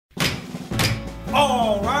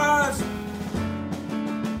All rise.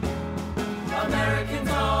 Americans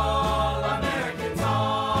all, Americans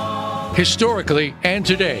all. Historically and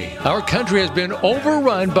today, our country has been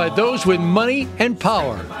overrun by those with money and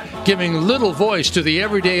power, giving little voice to the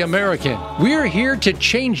everyday American. We're here to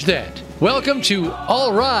change that. Welcome to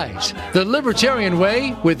All Rise, the Libertarian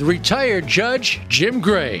Way with retired Judge Jim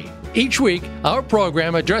Gray. Each week, our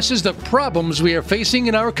program addresses the problems we are facing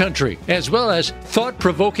in our country, as well as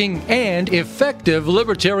thought-provoking and effective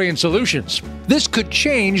libertarian solutions. This could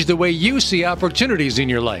change the way you see opportunities in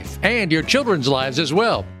your life and your children's lives as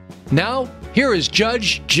well. Now, here is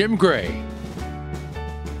Judge Jim Gray.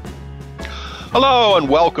 Hello and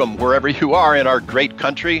welcome wherever you are in our great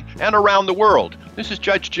country and around the world. This is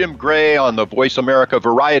Judge Jim Gray on the Voice America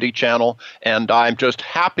Variety Channel, and I'm just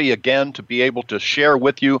happy again to be able to share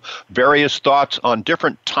with you various thoughts on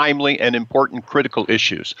different timely and important critical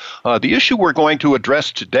issues. The issue we're going to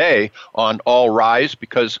address today on All Rise,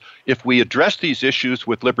 because if we address these issues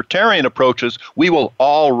with libertarian approaches, we will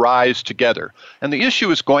all rise together. And the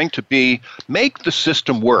issue is going to be make the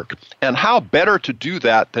system work, and how better to do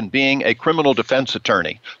that than being a criminal defense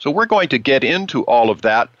attorney. So we're going to get into all of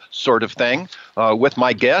that sort of thing with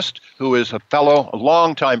my guest, who is a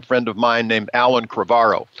longtime friend of mine named Alan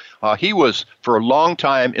Crivaro. He was for a long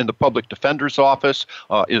time in the public defender's office,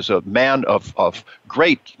 is a man of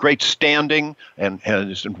great standing, and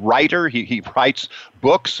is a writer. He writes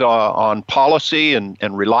books on policy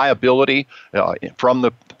and reliability from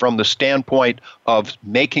the standpoint of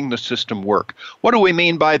making the system work. What do we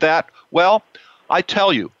mean by that? Well, I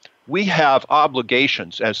tell you, we have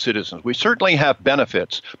obligations as citizens. We certainly have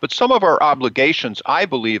benefits, but some of our obligations, I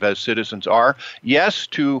believe, as citizens are, yes,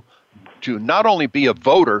 to not only be a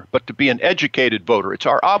voter, but to be an educated voter. It's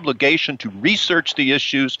our obligation to research the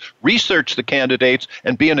issues, research the candidates,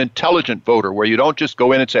 and be an intelligent voter, where you don't just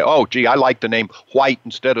go in and say, oh, gee, I like the name white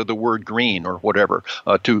instead of the word green or whatever,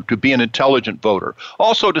 to be an intelligent voter.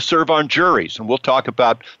 Also to serve on juries, and we'll talk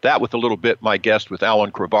about that with a little bit, my guest, with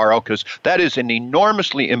Alan Crivaro, because that is an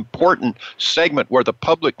enormously important segment where the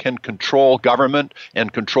public can control government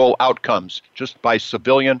and control outcomes just by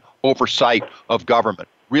civilian oversight of government.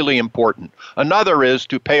 Really important. Another is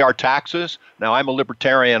to pay our taxes. Now, I'm a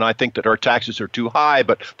libertarian. I think that our taxes are too high,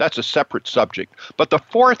 but that's a separate subject. But the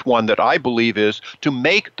fourth one that I believe is to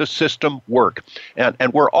make the system work. And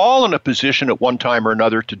we're all in a position at one time or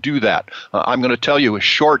another to do that. I'm going to tell you a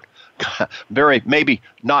short, very maybe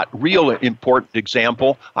not real important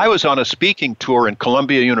example. I was on a speaking tour in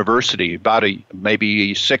Columbia University about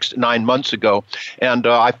maybe 6 to 9 months ago, and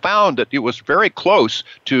I found that it was very close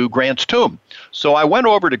to Grant's tomb. So I went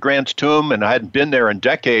over to Grant's tomb, and I hadn't been there in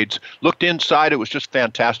decades, looked inside. It was just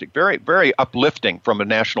fantastic, very, very uplifting from a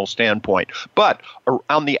national standpoint. But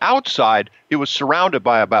on the outside, it was surrounded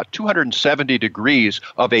by about 270 degrees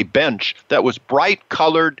of a bench that was bright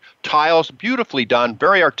colored tiles, beautifully done,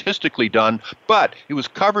 very artistically done, but it was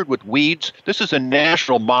covered with weeds. This is a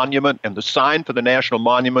national monument, and the sign for the national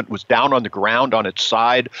monument was down on the ground on its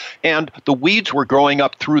side, and the weeds were growing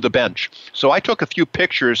up through the bench. So I took a few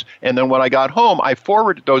pictures, and then when I got home, I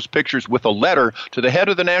forwarded those pictures with a letter to the head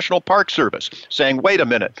of the National Park Service saying, wait a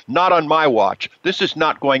minute, not on my watch. This is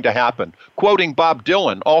not going to happen. Quoting Bob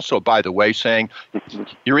Dylan also, by the way, saying,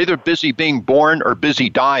 you're either busy being born or busy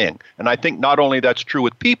dying. And I think not only that's true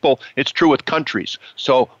with people, it's true with countries.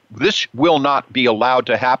 So this will not be allowed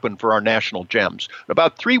to happen for our national gems.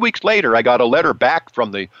 About 3 weeks later, I got a letter back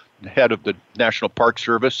from the head of the National Park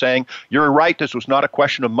Service saying, you're right, this was not a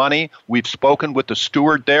question of money. We've spoken with the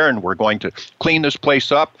steward there, and we're going to clean this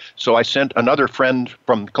place up. So I sent another friend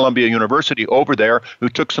from Columbia University over there who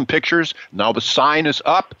took some pictures. Now the sign is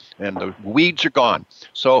up, and the weeds are gone.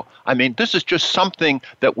 So, I mean, this is just something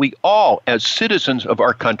that we all, as citizens of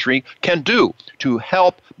our country, can do to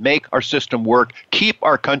help make our system work, keep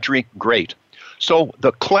our country great. So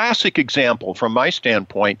the classic example from my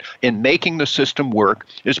standpoint in making the system work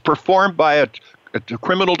is performed by a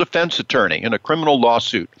criminal defense attorney in a criminal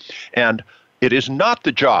lawsuit. And it is not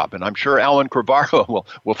the job, and I'm sure Alan Crivaro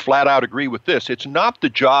will flat out agree with this, it's not the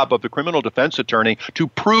job of the criminal defense attorney to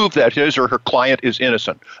prove that his or her client is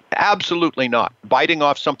innocent. Absolutely not. Biting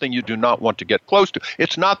off something you do not want to get close to.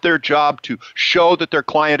 It's not their job to show that their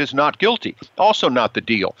client is not guilty. Also not the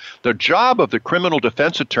deal. The job of the criminal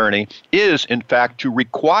defense attorney is, in fact, to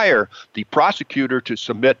require the prosecutor to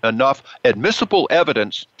submit enough admissible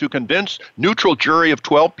evidence to convince neutral jury of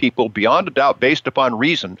 12 people beyond a doubt based upon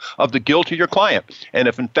reason of the guilt of your client. And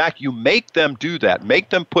if in fact you make them do that, make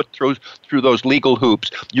them put through those legal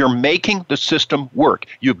hoops, you're making the system work.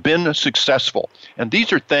 You've been successful. And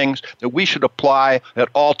these are things that we should apply at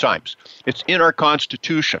all times. It's in our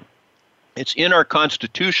Constitution. It's in our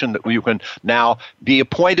Constitution that you can now be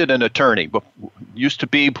appointed an attorney. But used to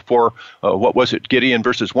be before, Gideon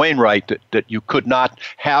versus Wainwright, that you could not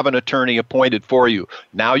have an attorney appointed for you.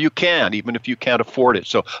 Now you can, even if you can't afford it.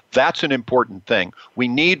 So that's an important thing. We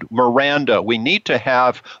need Miranda. We need to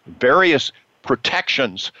have various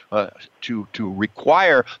protections to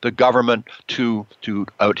require the government to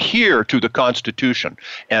adhere to the Constitution.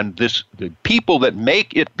 And the people that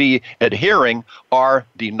make it be adhering are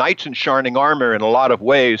the knights in shining armor in a lot of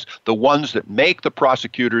ways, the ones that make the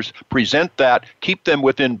prosecutors present that, keep them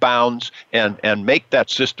within bounds, and make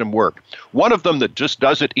that system work. One of them that just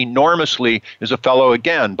does it enormously is a fellow,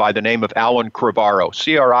 again, by the name of Alan Crivaro,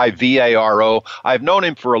 Crivaro. I've known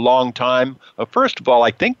him for a long time. First of all,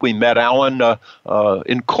 I think we met Alan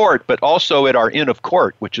in court, but also at our Inn of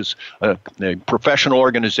Court, which is a professional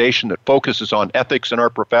organization that focuses on ethics in our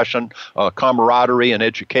profession, camaraderie, and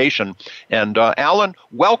education. And Alan,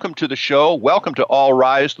 welcome to the show. Welcome to All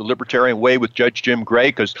Rise, the Libertarian Way with Judge Jim Gray,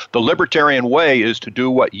 because the Libertarian Way is to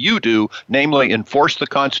do what you do, namely enforce the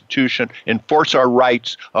Constitution, enforce our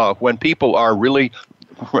rights when people are really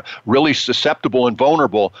susceptible and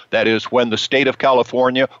vulnerable. That is, when the state of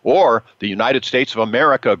California or the United States of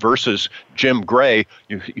America versus Jim Gray,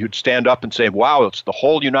 you'd stand up and say, wow, it's the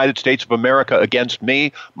whole United States of America against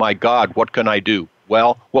me. My God, what can I do?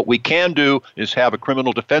 Well, what we can do is have a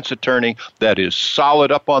criminal defense attorney that is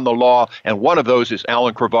solid up on the law, and one of those is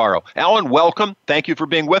Alan Crivaro. Alan, welcome. Thank you for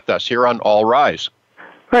being with us here on All Rise.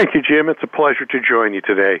 Thank you, Jim. It's a pleasure to join you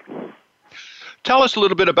today. Tell us a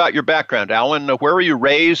little bit about your background, Alan. Where were you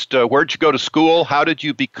raised? Where did you go to school? How did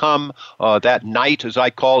you become that knight, as I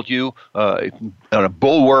called you, a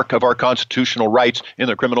bulwark of our constitutional rights in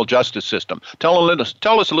the criminal justice system? Tell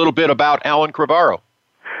us a little bit about Alan Crivaro.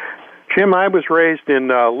 Jim, I was raised in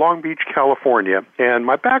Long Beach, California, and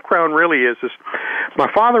my background really is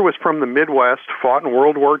my father was from the Midwest, fought in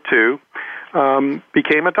World War II,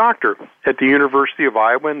 became a doctor at the University of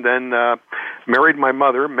Iowa, and then married my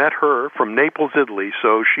mother, met her from Naples, Italy.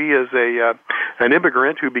 So she is an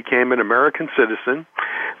immigrant who became an American citizen.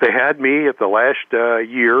 They had me at the last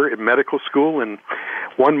year at medical school, and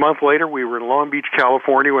 1 month later we were in Long Beach,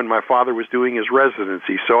 California, when my father was doing his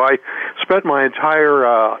residency. So I spent my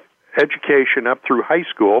entire education up through high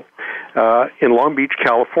school in Long Beach,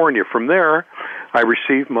 California. From there, I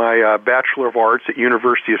received my Bachelor of Arts at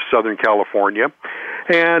University of Southern California.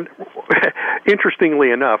 And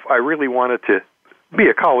interestingly enough, I really wanted to be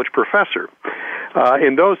a college professor.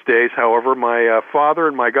 In those days, however, my father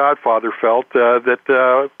and my godfather felt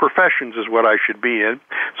that professions is what I should be in,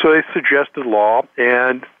 so they suggested law,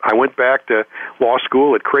 and I went back to law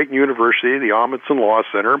school at Creighton University, the Amundsen Law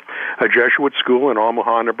Center, a Jesuit school in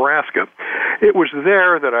Omaha, Nebraska. It was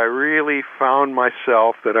there that I really found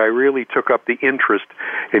myself, that I really took up the interest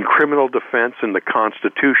in criminal defense and the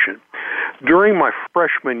Constitution. During my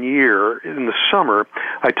freshman year, in the summer,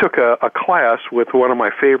 I took a class with one of my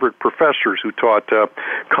favorite professors who taught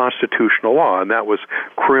constitutional law, and that was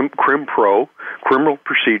CrimPro, Criminal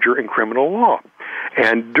Procedure and Criminal Law.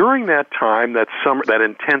 And during that time, that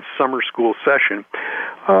intense summer school session,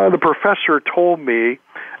 the professor told me,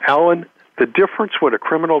 Alan, the difference what a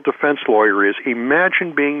criminal defense lawyer is,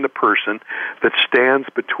 imagine being the person that stands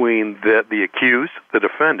between the accused, the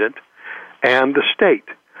defendant, and the state.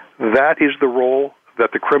 That is the role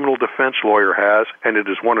that the criminal defense lawyer has, and it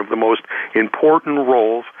is one of the most important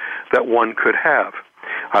roles that one could have.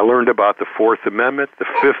 I learned about the Fourth Amendment, the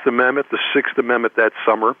Fifth Amendment, the Sixth Amendment that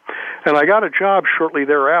summer, and I got a job shortly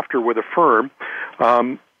thereafter with a firm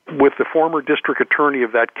with the former district attorney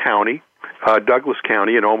of that county, Douglas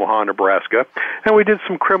County in Omaha, Nebraska, and we did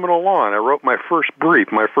some criminal law, and I wrote my first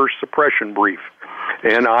brief, my first suppression brief,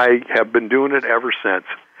 and I have been doing it ever since.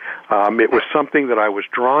 It was something that I was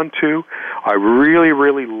drawn to. I really,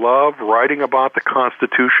 really love writing about the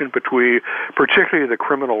Constitution, particularly the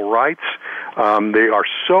criminal rights. They are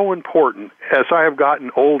so important. As I have gotten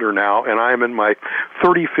older now, and I am in my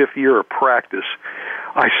 35th year of practice,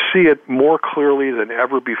 I see it more clearly than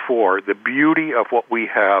ever before, the beauty of what we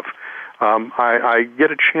have. I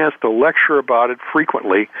get a chance to lecture about it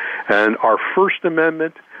frequently, and our First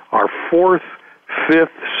Amendment, our Fourth,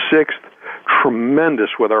 Fifth, Sixth, tremendous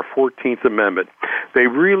with our 14th Amendment. They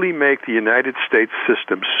really make the United States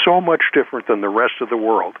system so much different than the rest of the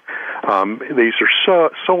world. These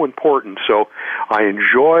are so important. So I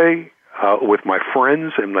enjoy with my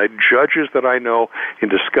friends and my judges that I know in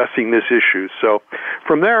discussing this issue. So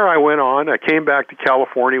from there I went on. I came back to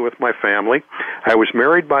California with my family. I was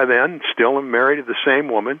married by then, still am married to the same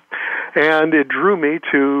woman, and it drew me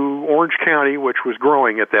to Orange County, which was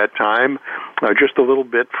growing at that time. Just a little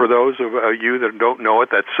bit for those of you that don't know it,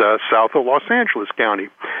 that's south of Los Angeles County,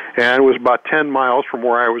 and it was about 10 miles from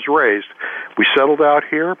where I was raised. We settled out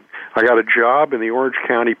here. I got a job in the Orange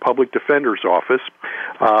County Public Defender's Office,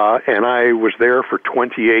 and I was there for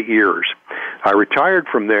 28 years. I retired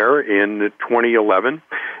from there in 2011,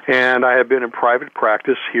 and I have been in private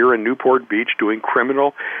practice here in Newport Beach doing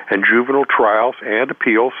criminal and juvenile trials and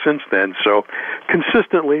appeals since then. So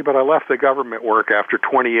consistently, but I left the government work after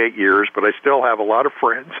 28 years, but I still have a lot of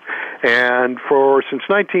friends. And since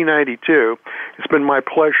 1992, it's been my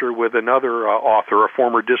pleasure with another author, a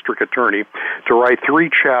former district attorney, to write 3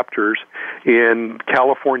 chapters in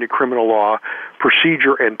California criminal law,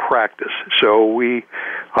 procedure and practice. So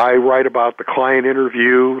I write about the client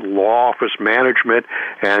interview, law office management,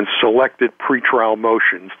 and selected pretrial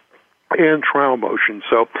motions and trial motions.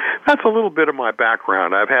 So that's a little bit of my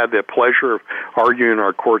background. I've had the pleasure of arguing in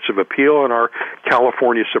our courts of appeal and our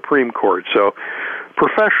California Supreme Court. So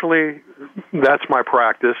professionally, that's my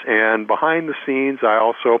practice, and behind the scenes, I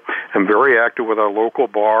also am very active with our local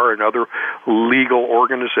bar and other legal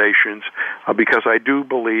organizations because I do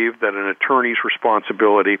believe that an attorney's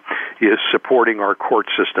responsibility is supporting our court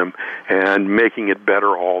system and making it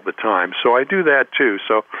better all the time. So I do that too.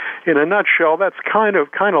 So in a nutshell, that's kind of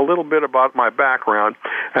a little bit about my background,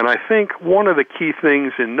 and I think one of the key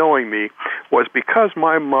things in knowing me was because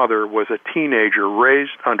my mother was a teenager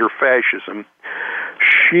raised under fascism.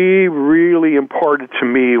 She really imparted to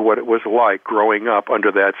me what it was like growing up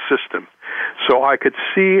under that system. So I could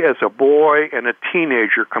see as a boy and a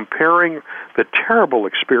teenager comparing the terrible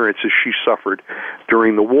experiences she suffered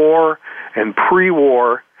during the war and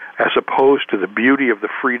pre-war as opposed to the beauty of the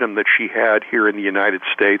freedom that she had here in the United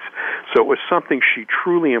States. So it was something she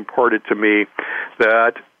truly imparted to me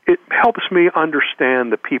that it helps me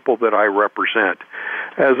understand the people that I represent.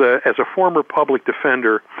 As a former public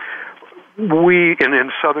defender, we,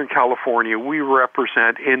 in Southern California, we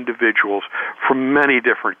represent individuals from many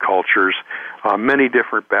different cultures, many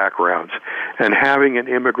different backgrounds. And having an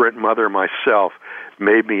immigrant mother myself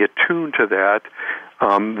made me attuned to that,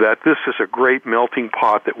 that this is a great melting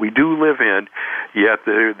pot that we do live in, yet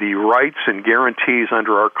the rights and guarantees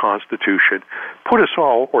under our Constitution put us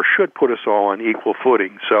all, or should put us all, on equal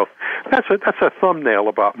footing. So that's a thumbnail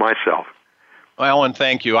about myself. Alan,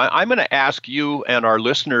 thank you. I'm going to ask you and our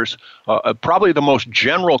listeners probably the most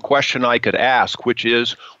general question I could ask, which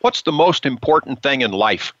is, what's the most important thing in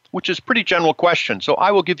life? Which is a pretty general question. So I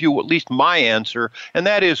will give you at least my answer, and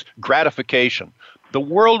that is gratification. The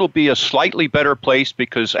world will be a slightly better place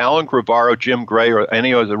because Alan Crivaro, Jim Gray, or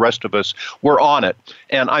any of the rest of us were on it.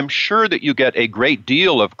 And I'm sure that you get a great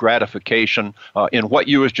deal of gratification in what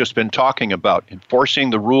you have just been talking about, enforcing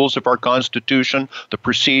the rules of our Constitution, the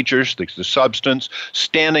procedures, the substance,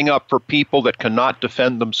 standing up for people that cannot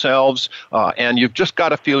defend themselves, and you've just got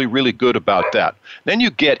to feel really good about that. Then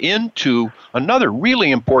you get into another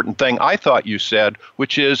really important thing I thought you said,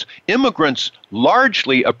 which is immigrants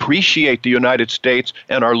largely appreciate the United States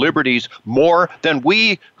and our liberties more than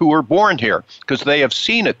we who were born here, because they have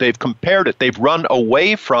seen it, they've compared it, they've run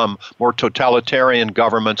away from more totalitarian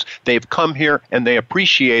governments, they've come here and they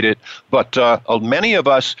appreciate it, but many of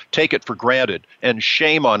us take it for granted, and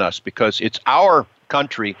shame on us because it's our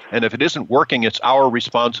country, and if it isn't working, it's our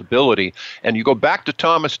responsibility. And you go back to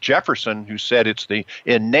Thomas Jefferson, who said it's the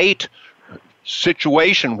innate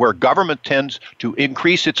situation where government tends to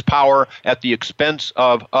increase its power at the expense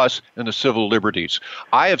of us and the civil liberties.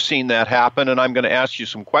 I have seen that happen, and I'm going to ask you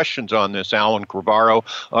some questions on this, Alan Crivaro,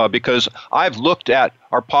 because I've looked at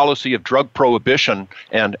our policy of drug prohibition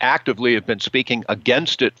and actively have been speaking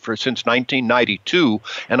against it since 1992.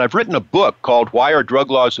 And I've written a book called Why Our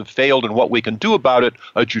Drug Laws Have Failed and What We Can Do About It,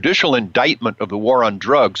 a judicial indictment of the war on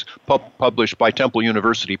drugs, published by Temple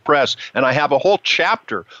University Press. And I have a whole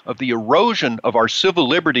chapter of the erosion of our civil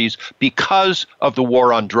liberties because of the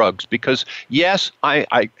war on drugs. Because, yes,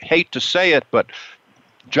 I hate to say it, but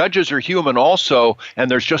judges are human also,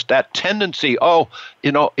 and there's just that tendency,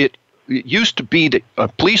 it used to be that a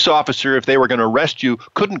police officer, if they were going to arrest you,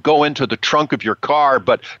 couldn't go into the trunk of your car,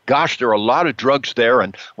 but gosh, there are a lot of drugs there,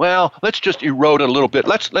 and well, let's just erode it a little bit.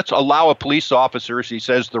 Let's allow a police officer, as he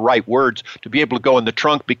says the right words, to be able to go in the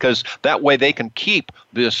trunk, because that way they can keep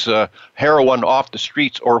this heroin off the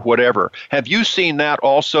streets or whatever. Have you seen that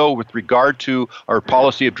also with regard to our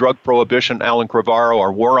policy of drug prohibition, Alan Crivaro,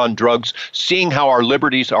 our war on drugs, seeing how our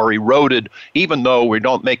liberties are eroded, even though we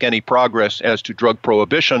don't make any progress as to drug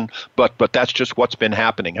prohibition, but that's just what's been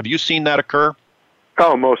happening. Have you seen that occur?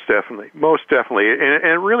 Oh, most definitely. Most definitely. And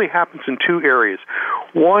it really happens in two areas.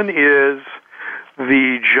 One is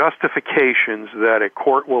the justifications that a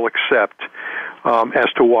court will accept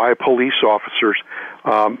as to why police officers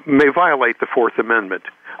may violate the Fourth Amendment.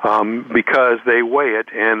 Because they weigh it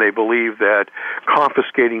and they believe that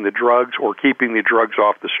confiscating the drugs or keeping the drugs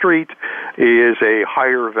off the street is a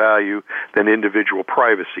higher value than individual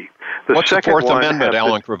privacy. What's the Fourth Amendment,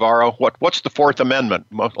 Alan Crivaro? What's the Fourth Amendment?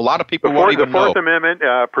 A lot of people won't even know. The Fourth Amendment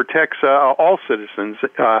protects all citizens,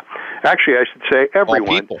 actually I should say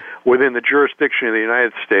everyone within the jurisdiction of the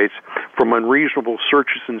United States from unreasonable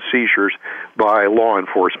searches and seizures by law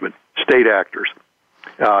enforcement, state actors.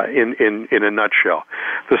 In a nutshell.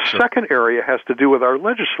 The second area has to do with our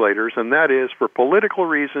legislators, and that is for political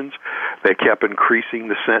reasons, they kept increasing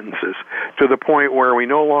the sentences to the point where we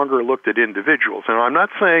no longer looked at individuals. And I'm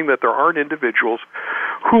not saying that there aren't individuals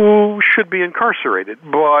who should be incarcerated,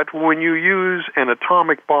 but when you use an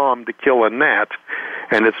atomic bomb to kill a gnat,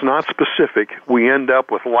 and it's not specific, we end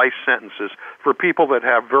up with life sentences for people that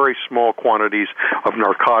have very small quantities of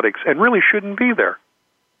narcotics and really shouldn't be there.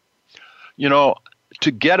 You know, to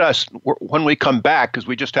get us, when we come back, because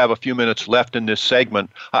we just have a few minutes left in this segment,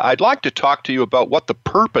 I'd like to talk to you about what the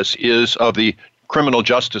purpose is of the criminal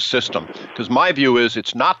justice system. Because my view is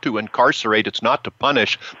it's not to incarcerate, it's not to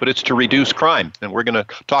punish, but it's to reduce crime. And we're going to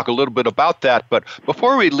talk a little bit about that. But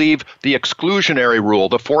before we leave the exclusionary rule,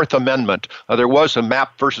 the Fourth Amendment, there was a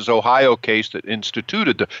Mapp versus Ohio case that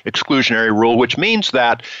instituted the exclusionary rule, which means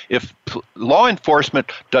that if law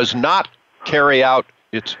enforcement does not carry out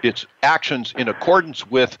its actions in accordance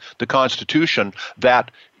with the Constitution,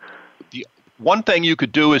 that the one thing you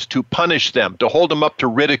could do is to punish them, to hold them up to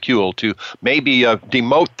ridicule, to maybe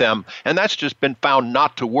demote them, and that's just been found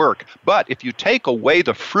not to work. But if you take away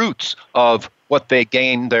the fruits of what they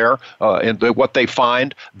gain there and what they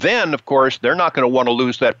find, then, of course, they're not going to want to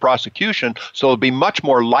lose that prosecution, so they'll be much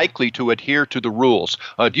more likely to adhere to the rules.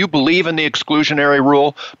 Do you believe in the exclusionary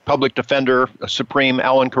rule, Public Defender Supreme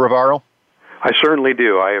Alan Crivaro? I certainly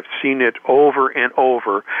do. I have seen it over and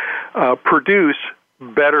over produce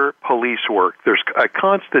better police work. There's a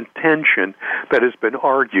constant tension that has been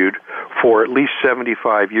argued for at least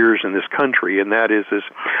 75 years in this country, and that is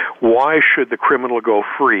why should the criminal go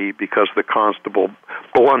free because the constable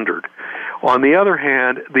blundered? On the other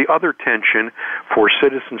hand, the other tension for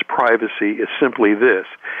citizens' privacy is simply this,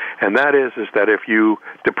 and that is that if you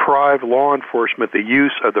deprive law enforcement the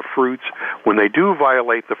use of the fruits when they do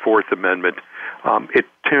violate the Fourth Amendment, it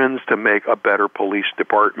tends to make a better police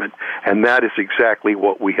department, and that is exactly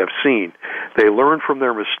what we have seen. They learn from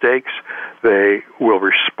their mistakes. They will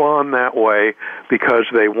respond that way because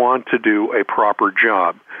they want to do a proper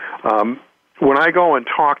job. When I go and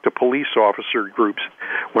talk to police officer groups,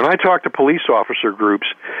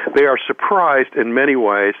 they are surprised in many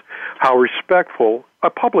ways how respectful a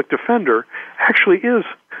public defender actually is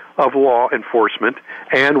of law enforcement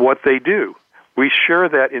and what they do. We share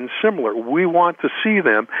that in similar. We want to see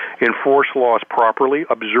them enforce laws properly,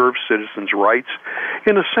 observe citizens' rights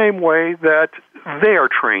in the same way that they are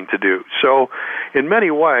trained to do. So in many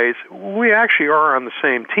ways, we actually are on the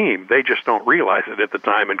same team. They just don't realize it at the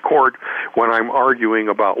time in court when I'm arguing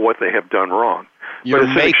about what they have done wrong. You're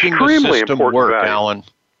making the system work, Alan.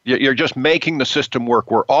 You're just making the system work.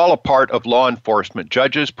 We're all a part of law enforcement,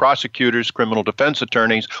 judges, prosecutors, criminal defense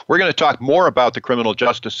attorneys. We're going to talk more about the criminal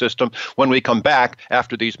justice system when we come back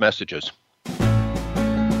after these messages.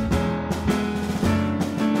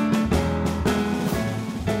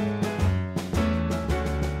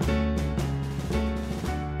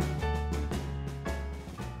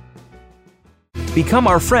 Become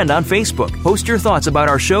our friend on Facebook. Post your thoughts about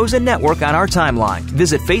our shows and network on our timeline.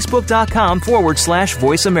 Visit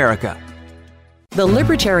Facebook.com/Voice America. The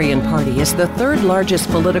Libertarian Party is the third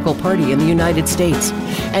largest political party in the United States,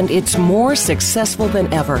 and it's more successful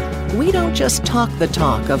than ever. We don't just talk the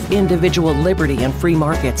talk of individual liberty and free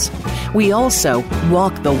markets. We also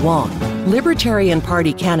walk the walk. Libertarian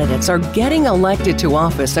Party candidates are getting elected to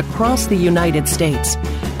office across the United States,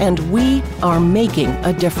 and we are making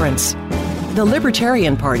a difference. The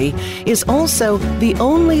Libertarian Party is also the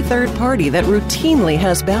only third party that routinely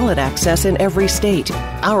has ballot access in every state.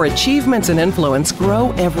 Our achievements and influence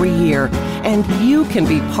grow every year, and you can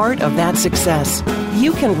be part of that success.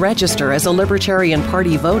 You can register as a Libertarian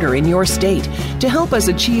Party voter in your state to help us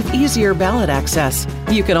achieve easier ballot access.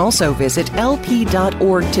 You can also visit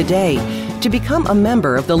lp.org today to become a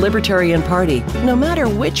member of the Libertarian Party, no matter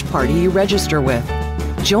which party you register with.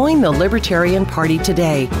 Join the Libertarian Party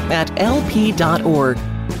today at lp.org.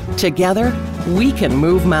 Together, we can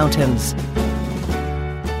move mountains.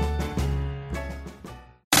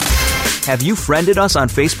 Have you friended us on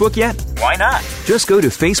Facebook yet? Why not? Just go to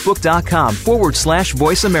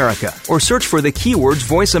facebook.com/Voice America or search for the keywords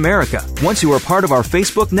Voice America. Once you are part of our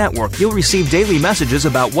Facebook network, you'll receive daily messages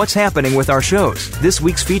about what's happening with our shows, this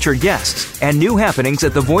week's featured guests, and new happenings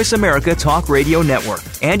at the Voice America Talk Radio Network.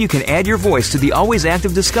 And you can add your voice to the always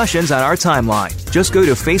active discussions on our timeline. Just go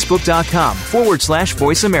to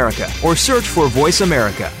facebook.com/Voice America or search for Voice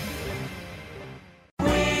America.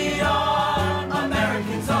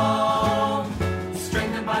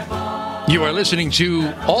 You are listening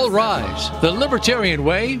to All Rise, the Libertarian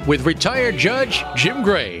Way with retired Judge Jim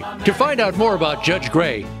Gray. To find out more about Judge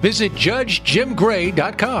Gray, visit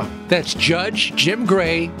judgejimgray.com. That's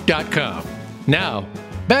judgejimgray.com. Now,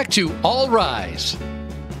 back to All Rise.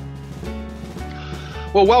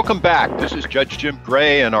 Well, welcome back. This is Judge Jim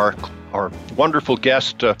Gray and our wonderful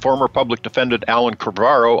guest, former public defendant Alan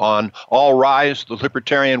Cravaro on All Rise, the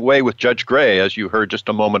Libertarian Way with Judge Gray, as you heard just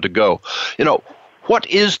a moment ago. You know, what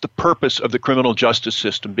is the purpose of the criminal justice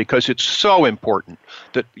system? Because it's so important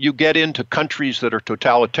that you get into countries that are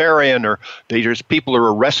totalitarian or there's people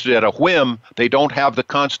are arrested at a whim. They don't have the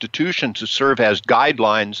Constitution to serve as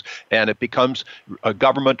guidelines, and it becomes a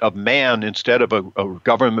government of man instead of a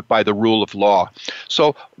government by the rule of law.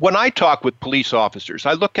 So when I talk with police officers,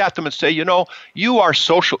 I look at them and say, you know, you're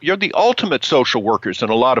the ultimate social workers in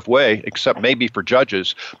a lot of ways, except maybe for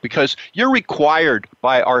judges, because you're required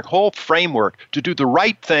by our whole framework to do the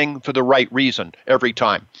right thing for the right reason every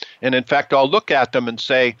time. And in fact, I'll look at them and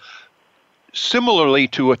say, similarly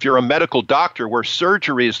to if you're a medical doctor where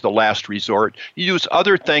surgery is the last resort, you use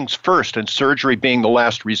other things first, and surgery being the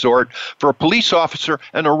last resort. For a police officer,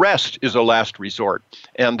 an arrest is a last resort.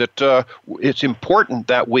 And that it's important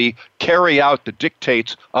that we carry out the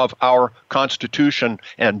dictates of our Constitution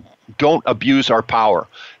and don't abuse our power.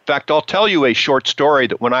 In fact, I'll tell you a short story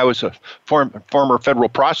that when I was a former federal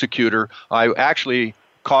prosecutor, I actually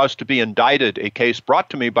caused to be indicted a case brought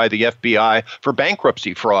to me by the FBI for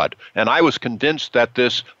bankruptcy fraud. And I was convinced that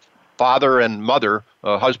this father and mother,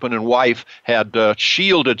 husband and wife, had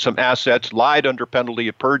shielded some assets, lied under penalty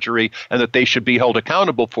of perjury, and that they should be held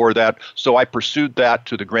accountable for that. So I pursued that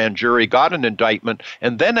to the grand jury, got an indictment,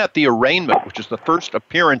 and then at the arraignment, which is the first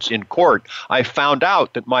appearance in court, I found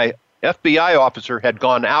out that my FBI officer had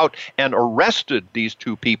gone out and arrested these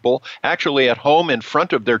two people, actually at home in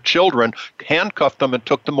front of their children, handcuffed them and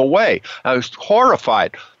took them away. I was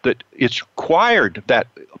horrified that it's required that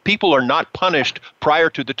people are not punished prior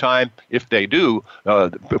to the time, if they do,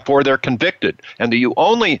 before they're convicted. And that you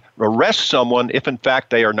only arrest someone if, in fact,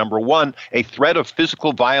 they are, number one, a threat of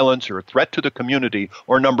physical violence or a threat to the community,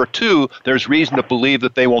 or number two, there's reason to believe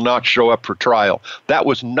that they will not show up for trial. That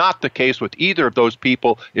was not the case with either of those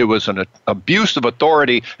people. It was an abuse of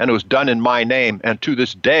authority, and it was done in my name. And to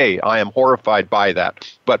this day, I am horrified by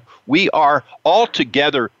that. But we are all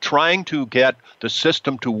together trying to get the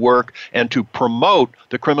system to work and to promote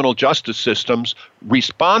the criminal justice system's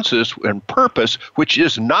responses and purpose, which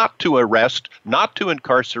is not to arrest, not to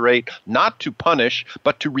incarcerate, not to punish,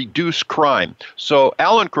 but to reduce crime. So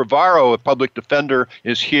Alan Cravaro, a public defender,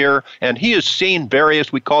 is here, and he has seen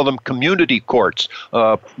various, we call them community courts.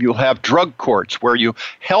 You'll have drug courts where you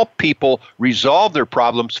help people resolve their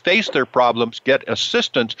problems, face their problems, get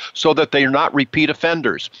assistance so that they are not repeat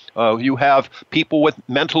offenders. You have people with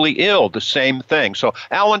mentally ill, the same thing. So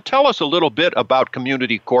Alan, tell us a little bit about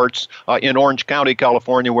community courts in Orange County,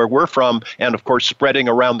 California, where we're from, and of course spreading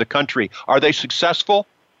around the country. Are they successful?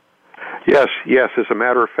 Yes. As a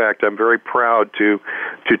matter of fact, I'm very proud to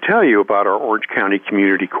tell you about our Orange County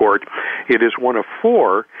Community Court. It is one of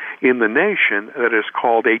 4 in the nation that is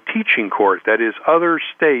called a teaching court. That is, other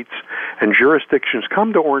states and jurisdictions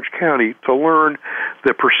come to Orange County to learn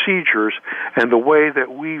the procedures and the way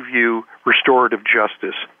that we view restorative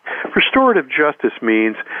justice. Restorative justice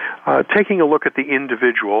means taking a look at the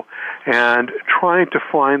individual and trying to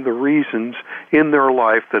find the reasons in their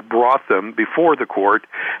life that brought them before the court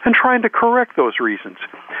and trying to correct those reasons.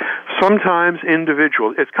 Sometimes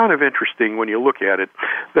it's kind of interesting when you look at it,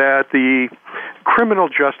 that the criminal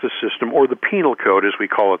justice system, or the penal code as we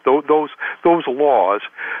call it, those laws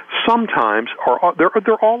sometimes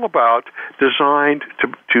they're all about designed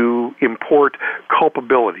to import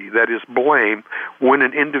culpability, that is blame, when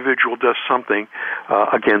an individual does something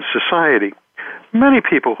against society. Many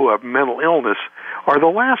people who have mental illness are the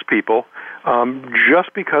last people,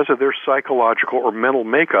 just because of their psychological or mental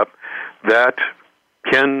makeup, that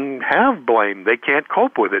can have blame. They can't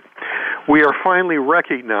cope with it. We are finally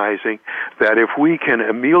recognizing that if we can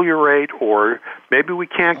ameliorate, or maybe we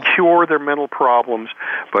can't cure their mental problems,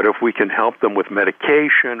 but if we can help them with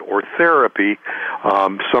medication or therapy,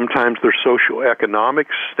 sometimes their socioeconomic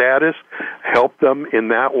status, help them in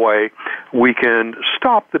that way, we can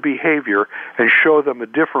stop the behavior and show them a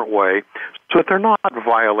different way so that they're not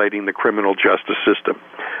violating the criminal justice system.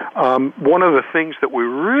 One of the things that we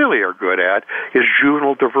really are good at is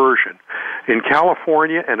juvenile diversion. In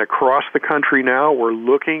California and across the country now, we're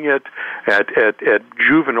looking at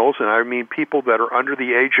juveniles, and I mean people that are under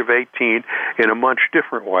the age of 18, in a much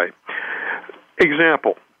different way.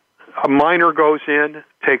 Example, a minor goes in,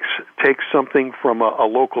 takes something from a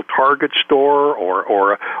local Target store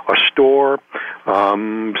or a store,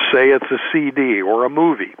 say it's a CD or a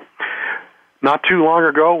movie. Not too long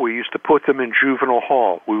ago, we used to put them in juvenile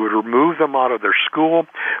hall. We would remove them out of their school,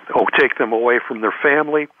 take them away from their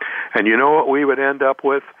family, and you know what we would end up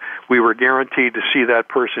with? We were guaranteed to see that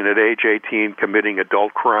person at age 18 committing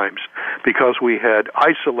adult crimes because we had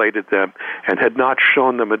isolated them and had not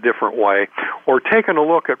shown them a different way or taken a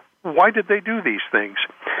look at why did they do these things.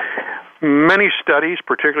 Many studies,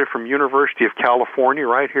 particularly from University of California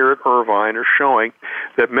right here at Irvine, are showing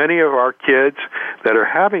that many of our kids that are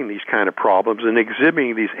having these kind of problems and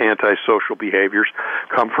exhibiting these antisocial behaviors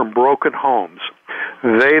come from broken homes.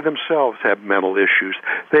 They themselves have mental issues.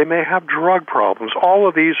 They may have drug problems. All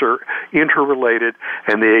of these are interrelated,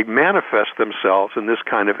 and they manifest themselves in this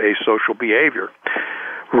kind of asocial behavior.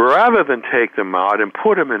 Rather than take them out and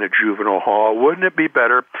put them in a juvenile hall, wouldn't it be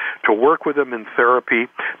better to work with them in therapy,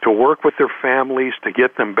 to work with their families, to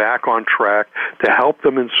get them back on track, to help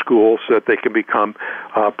them in school so that they can become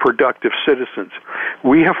productive citizens?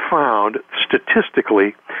 We have found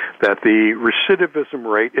statistically that the recidivism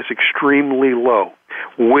rate is extremely low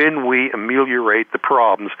when we ameliorate the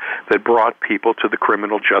problems that brought people to the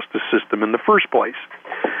criminal justice system in the first place.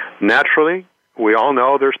 Naturally, we all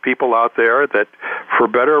know there's people out there that, for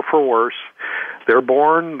better or for worse, they're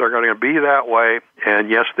born, they're going to be that way, and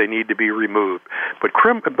yes, they need to be removed. But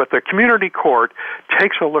the community court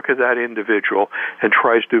takes a look at that individual and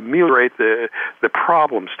tries to ameliorate the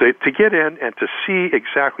problems, to get in and to see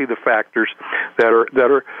exactly the factors that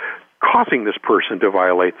are causing this person to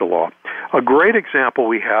violate the law. A great example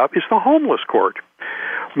we have is the homeless court.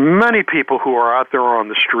 Many people who are out there on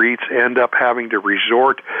the streets end up having to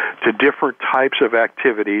resort to different types of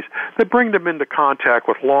activities that bring them into contact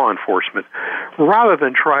with law enforcement. Rather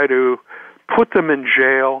than try to put them in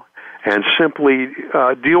jail and simply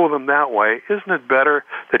deal with them that way, isn't it better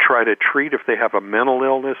to try to treat if they have a mental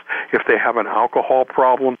illness, if they have an alcohol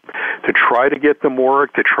problem, to try to get them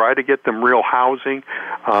work, to try to get them real housing?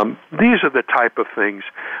 These are the type of things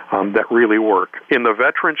that really work. In the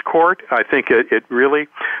Veterans Court, I think it really,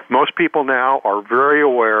 most people now are very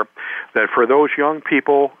aware that for those young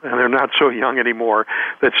people, and they're not so young anymore,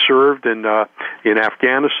 that served in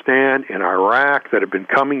Afghanistan, in Iraq, that have been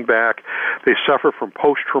coming back, they suffer from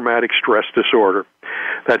post-traumatic stress disorder.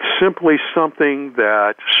 That's simply something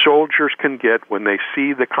that soldiers can get when they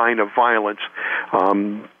see the kind of violence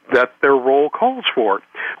that their role calls for.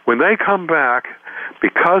 When they come back,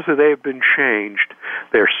 because they've been changed,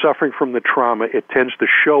 they're suffering from the trauma, it tends to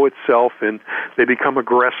show itself and they become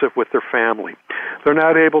aggressive with their family. They're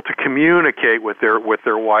not able to communicate with their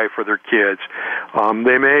wife or their kids.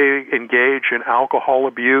 They may engage in alcohol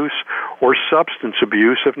abuse or substance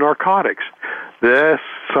abuse of narcotics. This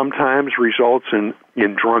sometimes results in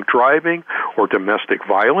drunk driving or domestic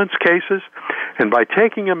violence cases. And by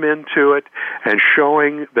taking them into it and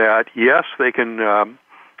showing that, yes, they can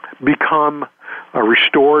become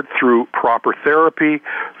restored through proper therapy,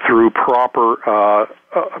 through proper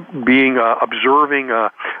observing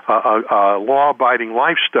a law-abiding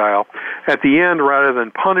lifestyle, at the end, rather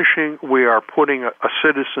than punishing, we are putting a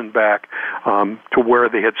citizen back to where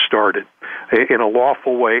they had started in a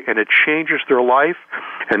lawful way, and it changes their life,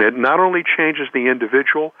 and it not only changes the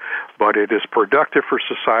individual, but it is productive for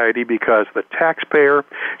society because the taxpayer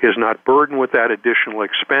is not burdened with that additional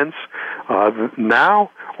expense now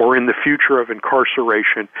or in the future of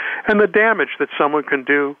incarceration, and the damage that someone can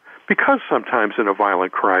do because sometimes in a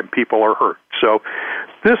violent crime people are hurt. So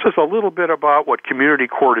this is a little bit about what community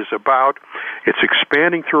court is about. It's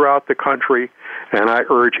expanding throughout the country, and I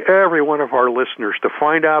urge every one of our listeners to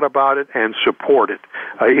find out about it and support it.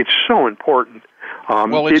 It's so important.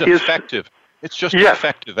 Well, it's effective. It's just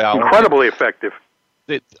effective, Alan. Incredibly effective.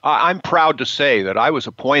 I'm proud to say that I was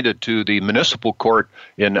appointed to the municipal court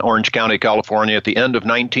in Orange County, California at the end of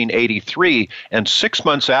 1983, and 6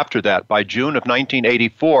 months after that, by June of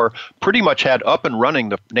 1984, pretty much had up and running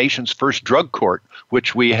the nation's first drug court,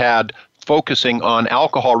 which we had focusing on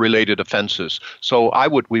alcohol-related offenses. So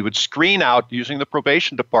we would screen out, using the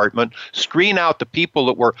probation department, screen out the people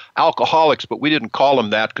that were alcoholics, but we didn't call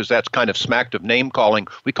them that because that's kind of smacked of name-calling.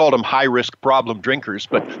 We called them high-risk problem drinkers,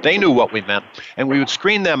 but they knew what we meant. And we would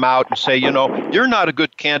screen them out and say, you're not a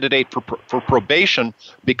good candidate for probation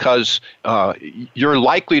because you're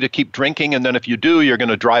likely to keep drinking, and then if you do, you're going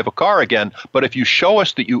to drive a car again. But if you show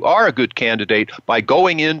us that you are a good candidate by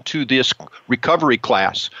going into this recovery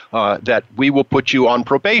class, that we will put you on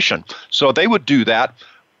probation. So they would do that.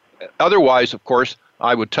 Otherwise, of course,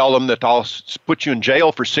 I would tell them that I'll put you in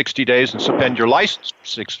jail for 60 days and suspend your license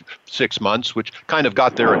for six months, which kind of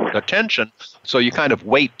got their attention. So you kind of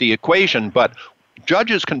weight the equation. But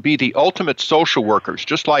judges can be the ultimate social workers,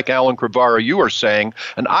 just like Alan Crivara, you are saying.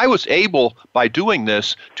 And I was able, by doing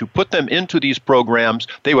this, to put them into these programs.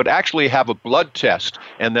 They would actually have a blood test,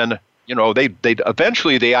 and then they'd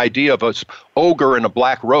eventually, the idea of us ogre in a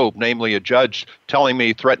black robe, namely a judge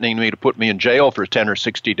threatening me to put me in jail for 10 or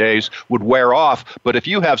 60 days, would wear off. But if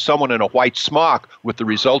you have someone in a white smock with the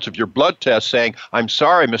results of your blood test saying, I'm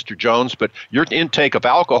sorry, Mr. Jones, but your intake of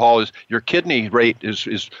alcohol your kidney rate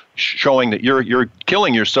is showing that you're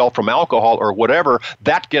killing yourself from alcohol or whatever,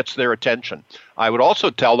 that gets their attention. I would also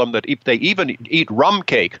tell them that if they even eat rum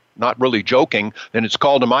cake, not really joking, then it's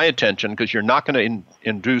called to my attention because you're not going to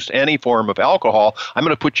induce any form of alcohol. I'm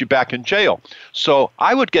going to put you back in jail. So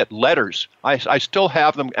I would get letters. I still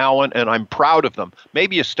have them, Alan, and I'm proud of them.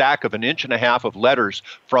 Maybe a stack of 1.5 inches of letters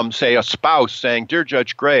from, say, a spouse saying, Dear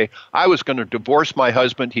Judge Gray, I was going to divorce my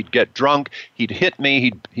husband. He'd get drunk. He'd hit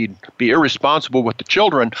me. He'd be irresponsible with the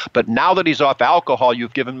children. But now that he's off alcohol,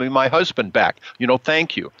 you've given me my husband back.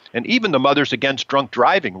 Thank you. And even the Mothers Against Drunk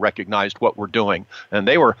Driving recognized what we're doing. And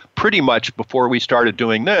they were pretty much, before we started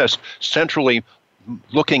doing this, centrally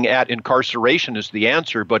looking at incarceration as the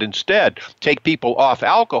answer, but instead take people off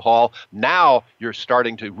alcohol. Now you're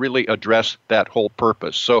starting to really address that whole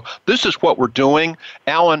purpose. So this is what we're doing.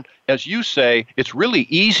 Alan, as you say, it's really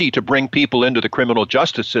easy to bring people into the criminal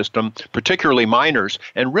justice system, particularly minors,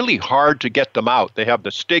 and really hard to get them out. They have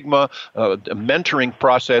the stigma. The mentoring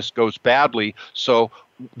process goes badly. So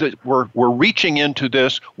we're reaching into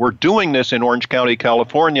this. We're doing this in Orange County,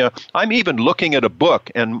 California. I'm even looking at a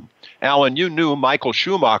book, and Alan, you knew Michael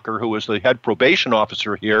Schumacher, who was the head probation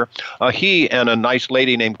officer here. He and a nice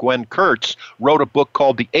lady named Gwen Kurtz wrote a book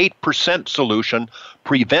called The 8% Solution,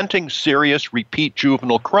 Preventing Serious Repeat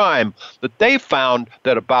Juvenile Crime, that they found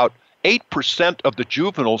that about 8% of the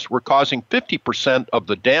juveniles were causing 50% of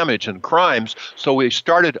the damage and crimes. So we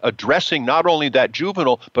started addressing not only that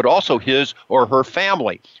juvenile, but also his or her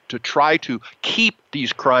family to try to keep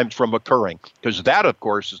these crimes from occurring. Because that, of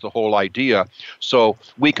course, is the whole idea. So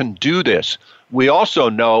we can do this. We also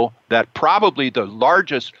know that probably the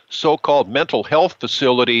largest so-called mental health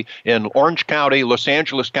facility in Orange County, Los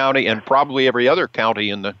Angeles County, and probably every other county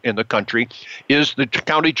in the country is the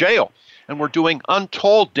county jail. And we're doing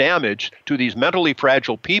untold damage to these mentally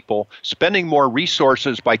fragile people, spending more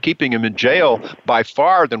resources by keeping them in jail by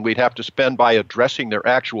far than we'd have to spend by addressing their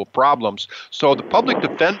actual problems. So the public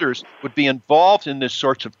defenders would be involved in this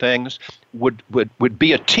sorts of things, would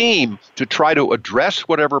be a team to try to address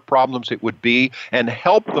whatever problems it would be and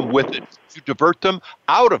help them with it to divert them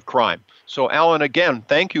out of crime. So, Alan, again,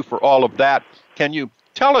 thank you for all of that. Can you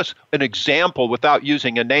tell us an example, without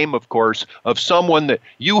using a name, of course, of someone that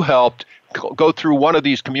you helped go through one of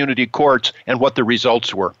these community courts and what the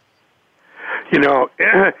results were?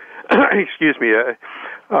 Excuse me,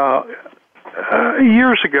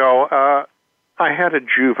 years ago, I had a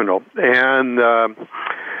juvenile, and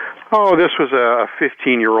this was a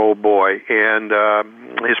 15-year-old boy, and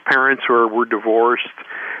his parents were divorced,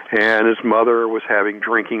 and his mother was having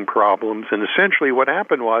drinking problems. And essentially what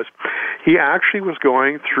happened was he actually was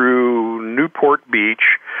going through Newport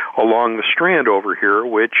Beach along the Strand over here,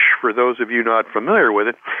 which, for those of you not familiar with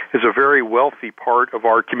it, is a very wealthy part of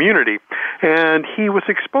our community. And he was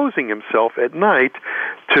exposing himself at night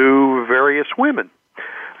to various women.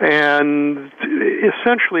 And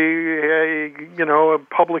essentially, a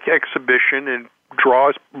public exhibition, and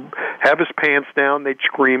have his pants down, they'd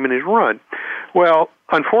scream and he'd run. Well,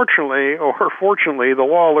 unfortunately, or fortunately, the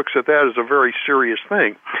law looks at that as a very serious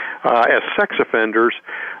thing. As sex offenders,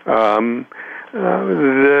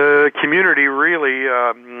 the community really,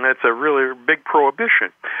 that's a really big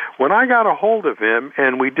prohibition. When I got a hold of him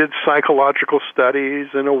and we did psychological studies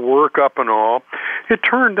and a workup and all, it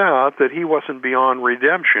turned out that he wasn't beyond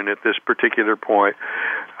redemption at this particular point.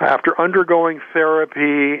 After undergoing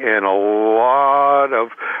therapy and a lot of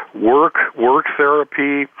work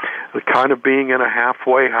therapy, kind of being in a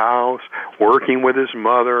halfway house, working with his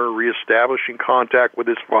mother, reestablishing contact with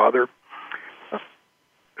his father,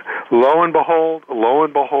 Lo and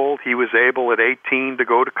behold, he was able at 18 to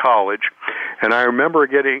go to college. And I remember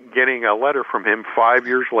getting a letter from him 5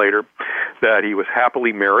 years later that he was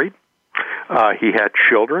happily married, he had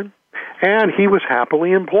children, and he was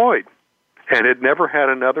happily employed, and had never had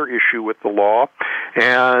another issue with the law.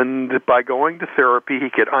 And by going to therapy, he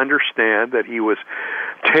could understand that he was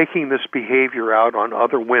taking this behavior out on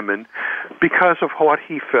other women because of what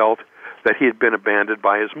he felt that he had been abandoned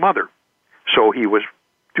by his mother. So he was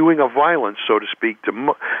doing a violence, so to speak,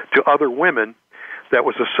 to other women that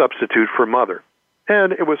was a substitute for mother.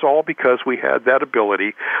 And it was all because we had that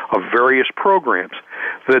ability of various programs.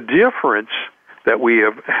 The difference that we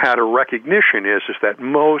have had a recognition is that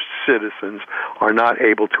most citizens are not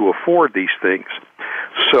able to afford these things.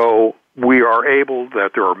 So we are able,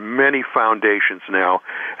 that there are many foundations now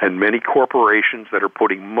and many corporations that are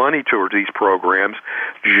putting money towards these programs,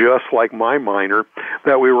 just like my minor,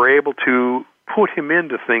 that we were able to put him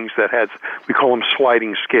into things that had, we call them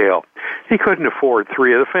sliding scale. He couldn't afford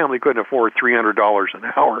the family couldn't afford $300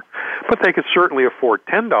 an hour, but they could certainly afford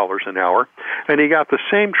 $10 an hour, and he got the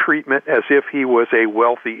same treatment as if he was a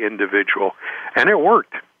wealthy individual. And it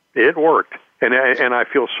worked. It worked. And I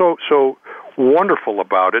feel so wonderful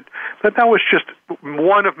about it that was just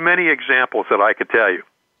one of many examples that I could tell you.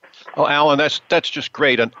 Oh, Alan, that's just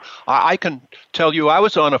great. And I can tell you I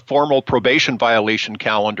was on a formal probation violation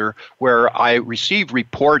calendar where I received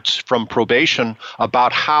reports from probation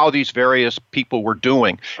about how these various people were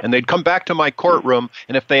doing. And they'd come back to my courtroom,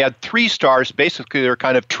 and if they had 3 stars, basically they're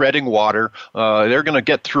kind of treading water. They're going to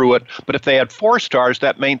get through it. But if they had 4 stars,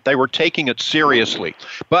 that meant they were taking it seriously.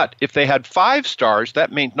 But if they had 5 stars,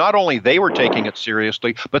 that meant not only they were taking it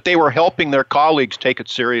seriously, but they were helping their colleagues take it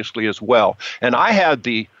seriously as well. And I had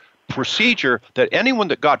the procedure that anyone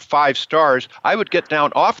that got 5 stars, I would get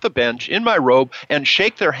down off the bench in my robe and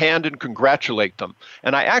shake their hand and congratulate them.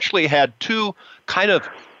 And I actually had 2 kind of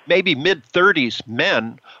maybe mid-30s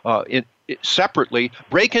men separately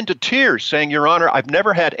break into tears saying, Your Honor, I've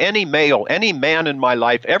never had any man in my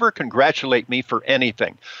life ever congratulate me for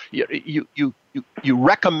anything. You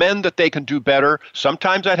recommend that they can do better.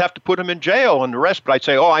 Sometimes I'd have to put them in jail and the rest, but I'd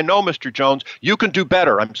say, I know, Mr. Jones, you can do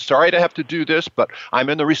better. I'm sorry to have to do this, but I'm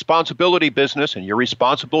in the responsibility business and you're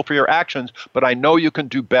responsible for your actions, but I know you can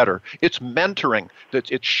do better. It's mentoring.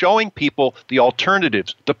 It's showing people the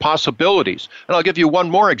alternatives, the possibilities. And I'll give you one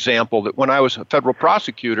more example that when I was a federal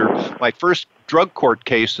prosecutor, my first drug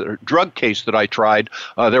case that I tried,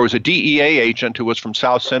 there was a DEA agent who was from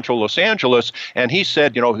South Central Los Angeles, and he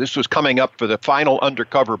said, this was coming up for the final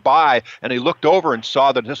undercover buy, and he looked over and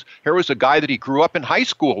saw that here was a guy that he grew up in high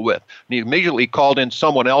school with, and he immediately called in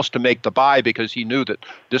someone else to make the buy because he knew that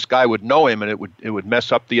this guy would know him and it would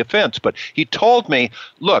mess up the offense. But he told me,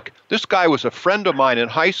 look, this guy was a friend of mine in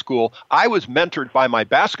high school. I was mentored by my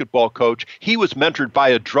basketball coach. He was mentored by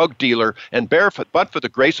a drug dealer, and but for the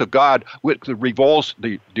grace of God,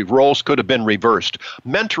 the roles could have been reversed.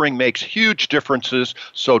 Mentoring makes huge differences,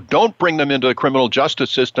 so don't bring them into the criminal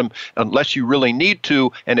justice system unless you really need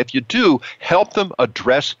to, and if you do, help them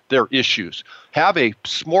address their issues. Have a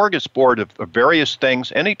smorgasbord of various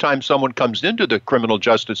things. Anytime someone comes into the criminal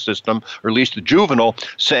justice system, or at least the juvenile,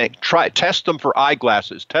 test them for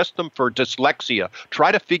eyeglasses, test them for dyslexia,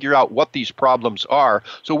 try to figure out what these problems are.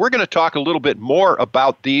 So we're going to talk a little bit more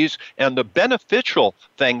about these and the beneficial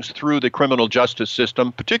things through the criminal justice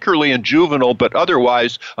system, particularly in juvenile, but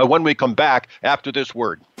otherwise when we come back after this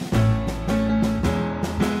word.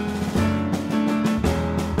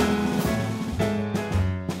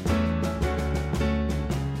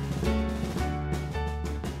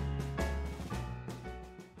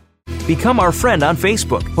 Become our friend on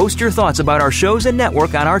Facebook. Post your thoughts about our shows and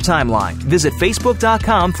network on our timeline. Visit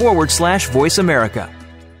facebook.com/Voice America.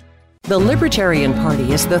 The Libertarian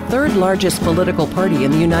Party is the third largest political party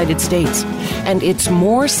in the United States, and it's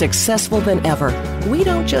more successful than ever. We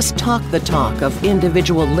don't just talk the talk of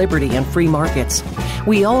individual liberty and free markets.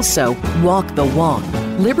 We also walk the walk.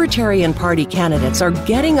 Libertarian Party candidates are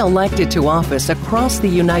getting elected to office across the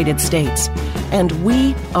United States, and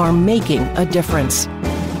we are making a difference.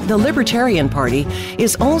 The Libertarian Party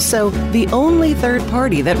is also the only third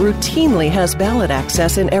party that routinely has ballot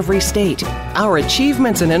access in every state. Our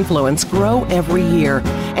achievements and influence grow every year,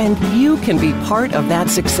 and you can be part of that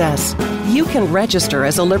success. You can register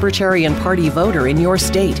as a Libertarian Party voter in your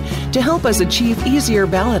state to help us achieve easier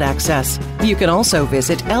ballot access. You can also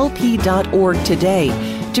visit lp.org today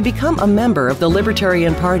to become a member of the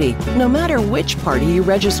Libertarian Party, no matter which party you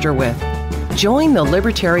register with. Join the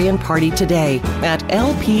Libertarian Party today at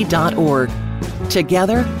lp.org.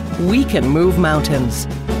 Together, we can move mountains.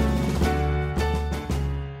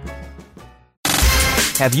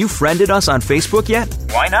 Have you friended us on Facebook yet?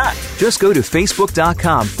 Why not? Just go to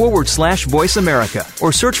facebook.com/Voice America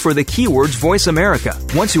or search for the keywords Voice America.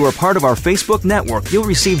 Once you are part of our Facebook network, you'll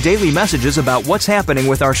receive daily messages about what's happening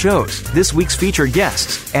with our shows, this week's featured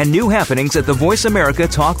guests, and new happenings at the Voice America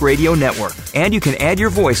Talk Radio Network. And you can add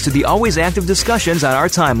your voice to the always active discussions on our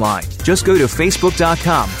timeline. Just go to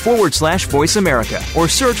facebook.com/Voice America or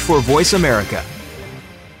search for Voice America.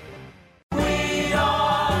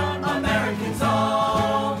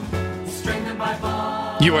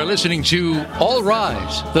 You are listening to All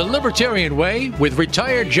Rise, the Libertarian Way with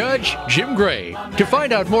retired Judge Jim Gray. To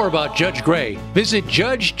find out more about Judge Gray, visit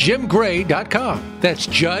judgejimgray.com. That's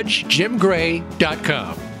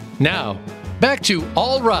judgejimgray.com. Now, back to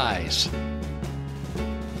All Rise.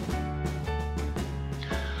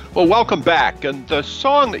 Well, welcome back. And the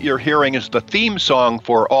song that you're hearing is the theme song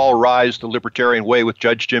for All Rise, the Libertarian Way with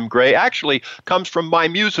Judge Jim Gray. Actually comes from my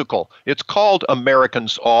musical. It's called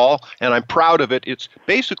Americans All, and I'm proud of it. It's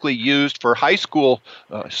basically used for high school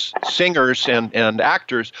singers and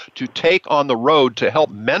actors to take on the road to help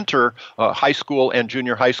mentor high school and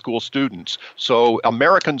junior high school students. So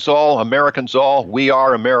Americans All, we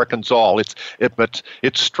are Americans All. But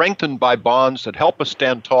it's strengthened by bonds that help us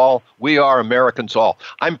stand tall. We are Americans All.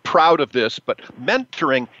 I'm proud of this, but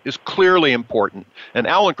mentoring is clearly important. And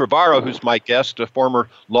Alan Crivaro, who's my guest, a former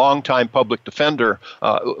longtime public defender,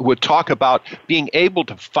 would talk about being able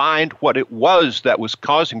to find what it was that was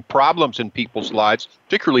causing problems in people's lives,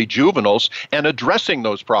 particularly juveniles, and addressing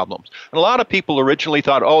those problems. And a lot of people originally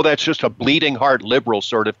thought, oh, that's just a bleeding heart liberal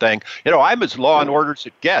sort of thing. You know, I'm as law and order as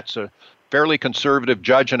it gets. Fairly conservative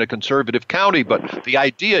judge in a conservative county, but the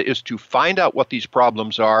idea is to find out what these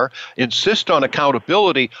problems are, insist on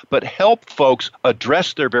accountability, but help folks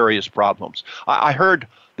address their various problems. I heard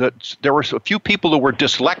that there were a few people who were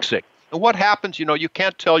dyslexic. And what happens, you know, you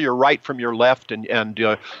can't tell your right from your left, and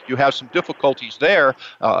you have some difficulties there,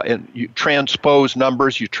 and you transpose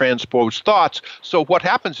numbers, you transpose thoughts. So what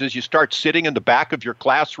happens is you start sitting in the back of your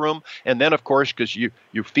classroom, and then, of course, because you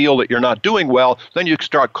feel that you're not doing well, then you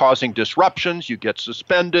start causing disruptions, you get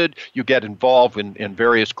suspended, you get involved in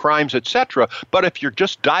various crimes, etc. But if you're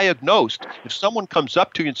just diagnosed, if someone comes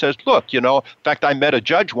up to you and says, look, you know, in fact, I met a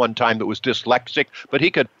judge one time that was dyslexic, but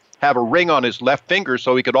he could have a ring on his left finger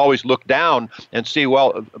so he could always look down and see,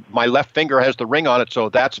 well, my left finger has the ring on it, so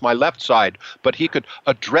that's my left side. But he could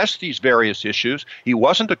address these various issues. He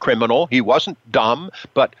wasn't a criminal. He wasn't dumb,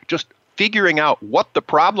 but just figuring out what the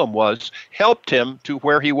problem was helped him to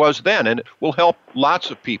where he was then, and it will help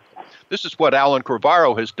lots of people. This is what Alan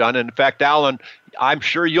Crivaro has done. And in fact, Alan, I'm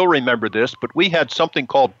sure you'll remember this, but we had something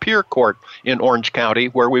called peer court in Orange County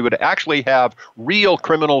where we would actually have real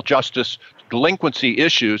criminal justice delinquency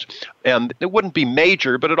issues, and it wouldn't be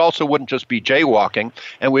major, but it also wouldn't just be jaywalking,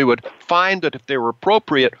 and we would find that if they were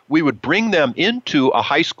appropriate, we would bring them into a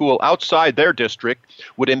high school outside their district,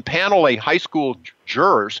 would impanel a high school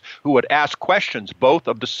jurors who would ask questions both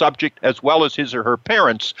of the subject as well as his or her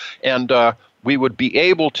parents, and we would be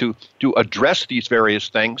able to address these various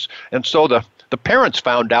things. And so the parents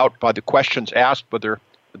found out by the questions asked by their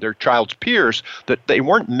child's peers that they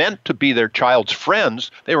weren't meant to be their child's friends,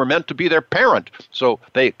 they were meant to be their parent. So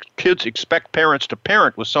kids expect parents to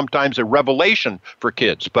parent was sometimes a revelation for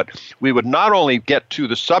kids. But we would not only get to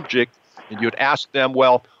the subject, and you'd ask them,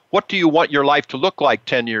 well, what do you want your life to look like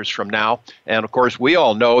 10 years from now? And of course, we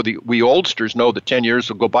all know, we oldsters know that 10 years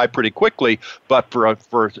will go by pretty quickly, but for a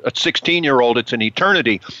 16-year-old, it's an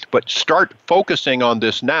eternity. But start focusing on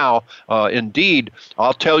this now. Indeed,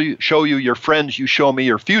 I'll show you your friends, you show me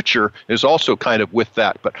your future is also kind of with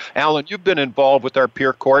that. But Alan, you've been involved with our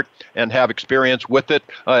peer court and have experience with it.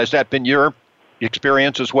 Has that been your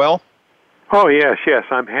experience as well? Oh yes.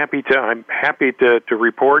 I'm happy to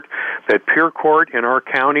report that peer court in our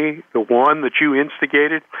county, the one that you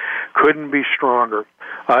instigated, couldn't be stronger.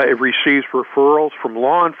 It receives referrals from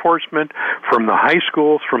law enforcement, from the high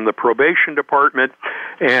schools, from the probation department,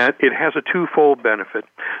 and it has a twofold benefit.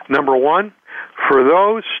 Number one, for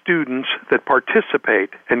those students that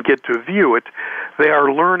participate and get to view it, they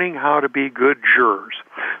are learning how to be good jurors,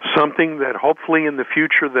 something that hopefully in the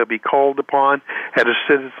future they'll be called upon as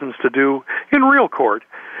citizens to do in real court.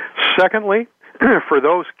 Secondly, for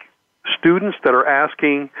those students that are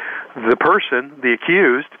asking the person, the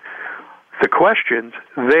accused, the questions,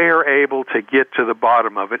 they are able to get to the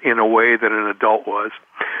bottom of it in a way that an adult was.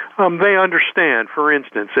 They understand, for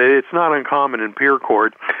instance, it's not uncommon in peer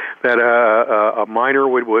court that a minor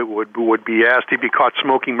would be asked to be caught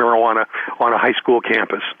smoking marijuana on a high school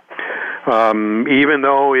campus. Even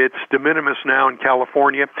though it's de minimis now in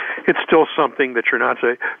California, it's still something that you're not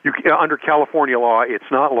under California law,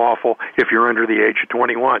 it's not lawful if you're under the age of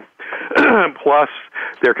 21. Plus,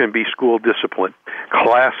 there can be school discipline.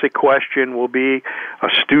 Classic question will be, a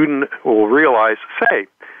student will realize, say,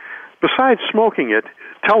 besides smoking it,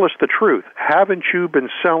 tell us the truth. Haven't you been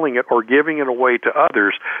selling it or giving it away to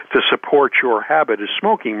others to support your habit of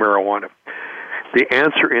smoking marijuana? The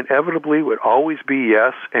answer inevitably would always be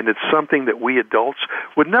yes, and it's something that we adults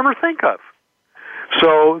would never think of.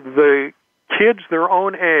 So the kids their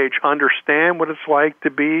own age understand what it's like to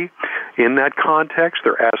be in that context.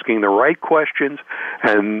 They're asking the right questions,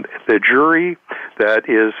 and the jury that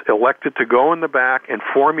is elected to go in the back and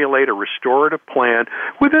formulate a restorative plan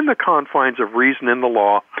within the confines of reason in the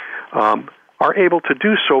law are able to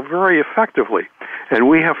do so very effectively. And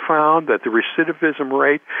we have found that the recidivism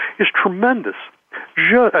rate is tremendous.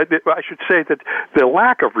 I should say that the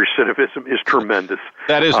lack of recidivism is tremendous.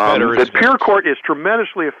 That is better. The peer court is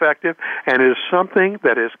tremendously effective, and it is something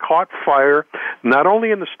that has caught fire not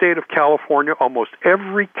only in the state of California, almost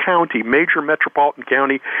every county, major metropolitan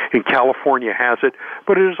county in California has it,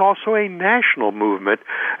 but it is also a national movement,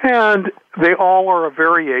 and they all are a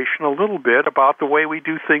variation a little bit about the way we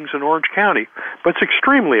do things in Orange County, but it's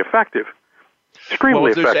extremely effective.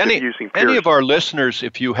 Extremely effective using peers. Any of our listeners,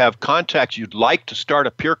 if you have contacts you'd like to start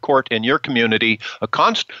a peer court in your community,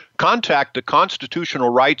 contact the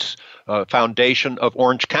Constitutional Rights Foundation of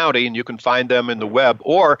Orange County, and you can find them in the web.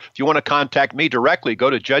 Or if you want to contact me directly, go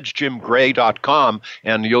to judgejimgray.com,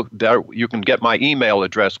 and you can get my email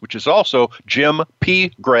address, which is also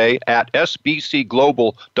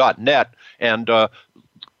jimpgray@sbcglobal.net. And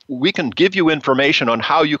we can give you information on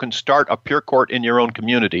how you can start a peer court in your own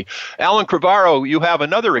community. Alan Crivaro, you have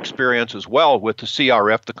another experience as well with the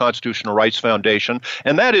CRF, the Constitutional Rights Foundation,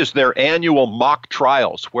 and that is their annual mock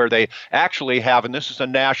trials, where they actually have, and this is a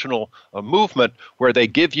national movement, where they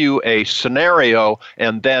give you a scenario,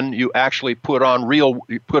 and then you actually put on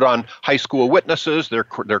high school witnesses.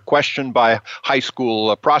 They're questioned by high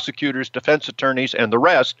school prosecutors, defense attorneys, and the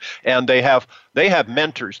rest. And they have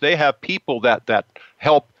mentors. They have people that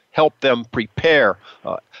help them prepare.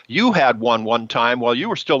 You had one time while you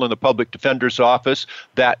were still in the public defender's office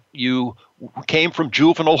that you came from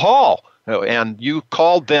juvenile hall, and you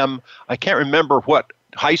called them, I can't remember what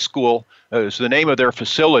high school is the name of their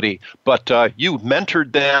facility, but you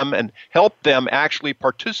mentored them and helped them actually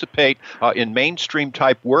participate in mainstream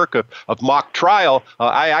type work of mock trial.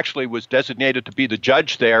 I actually was designated to be the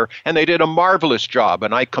judge there, and they did a marvelous job,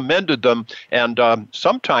 and I commended them. And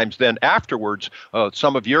sometimes then afterwards,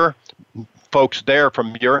 some of your folks there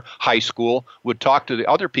from your high school would talk to the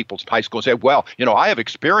other people's high school and say, well, I have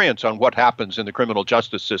experience on what happens in the criminal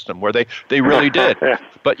justice system, where they really did.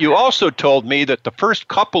 But you also told me that the first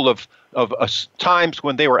couple of times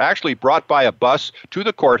when they were actually brought by a bus to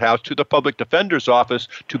the courthouse, to the public defender's office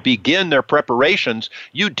to begin their preparations,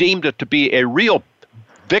 you deemed it to be a real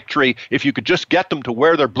victory if you could just get them to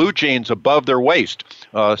wear their blue jeans above their waist.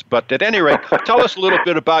 But at any rate, tell us a little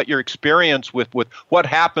bit about your experience with what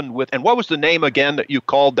happened and what was the name again that you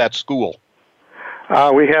called that school?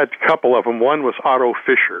 We had a couple of them. One was Otto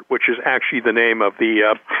Fisher, which is actually the name of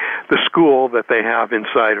the school that they have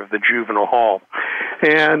inside of the juvenile hall.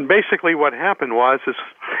 And basically what happened was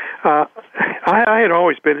I had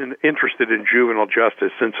always been interested in juvenile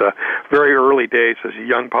justice since very early days as a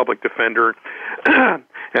young public defender,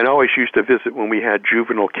 and always used to visit when we had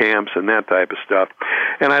juvenile camps and that type of stuff.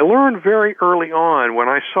 And I learned very early on, when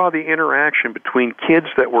I saw the interaction between kids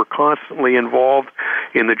that were constantly involved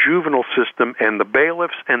in the juvenile system and the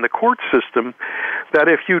bailiffs and the court system, that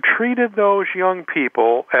if you treated those young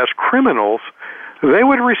people as criminals, they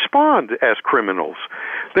would respond as criminals.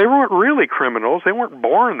 They weren't really criminals. They weren't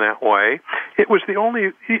born that way. This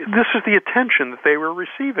is the attention that they were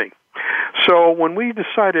receiving. So when we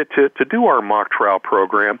decided to do our mock trial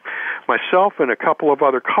program, myself and a couple of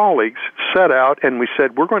other colleagues set out and we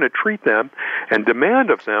said, we're going to treat them and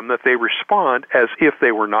demand of them that they respond as if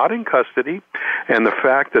they were not in custody and the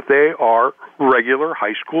fact that they are regular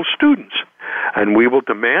high school students. And we will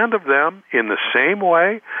demand of them in the same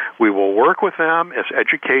way. We will work with them as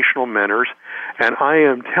educational mentors. And I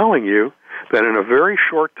am telling you that in a very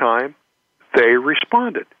short time, they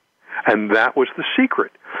responded. And that was the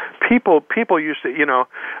secret. People used to,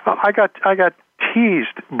 I got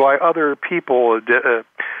teased by other people,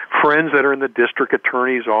 friends that are in the district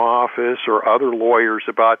attorney's office or other lawyers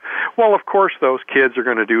about, well, of course those kids are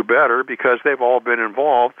going to do better because they've all been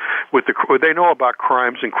involved with they know about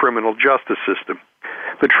crimes and criminal justice system.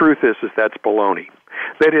 The truth is that's baloney.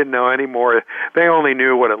 They didn't know any more. They only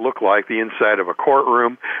knew what it looked like, the inside of a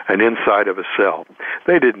courtroom and inside of a cell.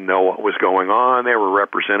 They didn't know what was going on. They were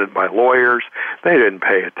represented by lawyers. They didn't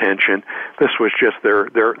pay attention. This was just their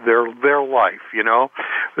life,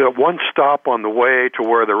 One stop on the way to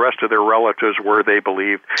where the rest of their relatives were, they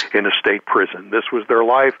believed, in a state prison. This was their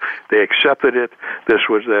life. They accepted it. This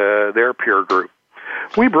was their peer group.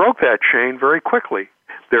 We broke that chain very quickly.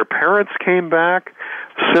 Their parents came back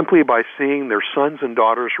simply by seeing their sons and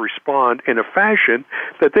daughters respond in a fashion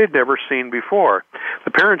that they'd never seen before.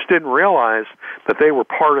 The parents didn't realize that they were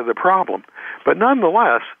part of the problem. But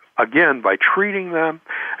nonetheless, again, by treating them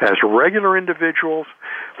as regular individuals,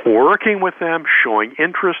 working with them, showing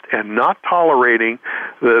interest, and not tolerating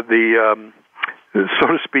the so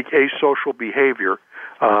to speak, asocial behavior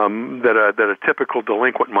that a typical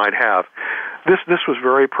delinquent might have. This was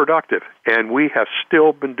very productive, and we have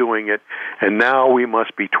still been doing it, and now we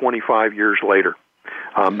must be 25 years later,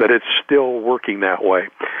 that it's still working that way.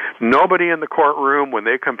 Nobody in the courtroom, when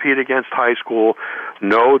they compete against high school,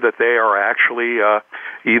 know that they are actually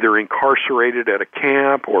either incarcerated at a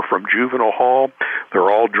camp or from juvenile hall.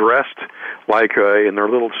 They're all dressed like in their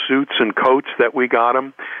little suits and coats that we got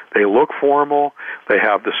them. They look formal. They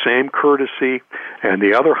have the same courtesy, and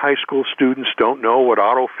the other high school students don't know what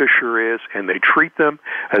Otto Fisher is, and they treat them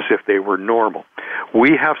as if they were normal.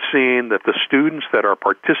 We have seen that the students that are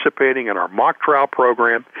participating in our mock trial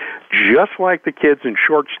program, just like the kids in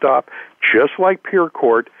shortstop, just like peer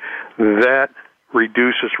court, that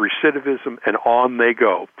reduces recidivism, and on they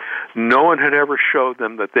go. No one had ever showed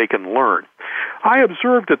them that they can learn. I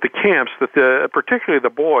observed at the camps that particularly the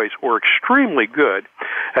boys were extremely good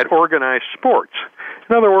at organized sports.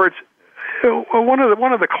 In other words, one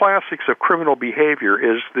of the classics of criminal behavior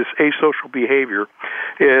is this asocial behavior,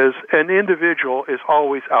 is an individual is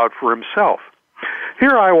always out for himself.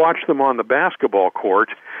 Here I watched them on the basketball court,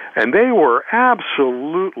 and they were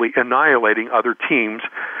absolutely annihilating other teams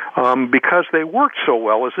because they worked so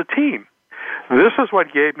well as a team. This is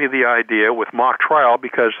what gave me the idea with mock trial,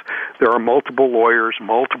 because there are multiple lawyers,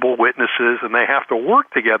 multiple witnesses, and they have to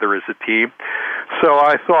work together as a team. So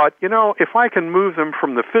I thought, if I can move them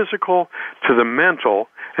from the physical to the mental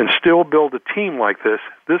and still build a team like this,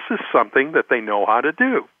 this is something that they know how to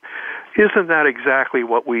do. Isn't that exactly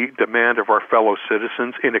what we demand of our fellow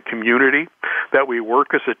citizens in a community, that we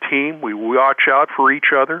work as a team, we watch out for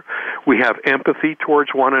each other, we have empathy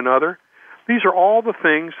towards one another? These are all the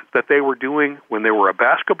things that they were doing when they were a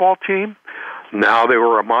basketball team. Now they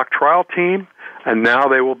were a mock trial team, and now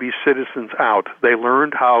they will be citizens out. They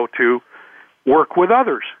learned how to work with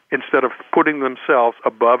others instead of putting themselves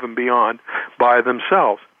above and beyond by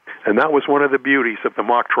themselves. And that was one of the beauties of the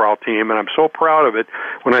mock trial team, and I'm so proud of it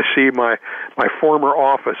when I see my former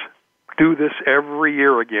office do this every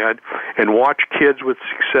year again and watch kids with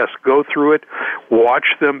success go through it, watch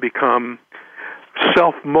them become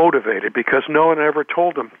self-motivated because no one ever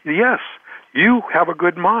told them, yes, you have a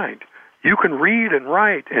good mind. You can read and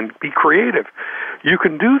write and be creative. You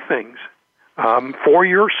can do things for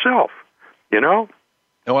yourself,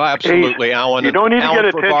 Well, absolutely, Alan. You don't need to Alan get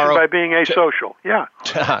attention Fervaro, by being asocial. Yeah.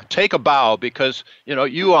 Take a bow, because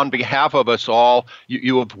you, on behalf of us all,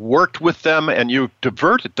 you have worked with them and you've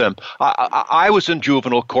diverted them. I was in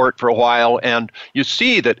juvenile court for a while, and you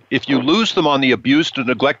see that if you lose them on the abused and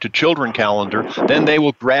neglected children calendar, then they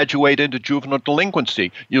will graduate into juvenile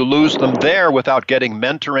delinquency. You lose them there without getting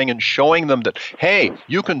mentoring and showing them that, hey,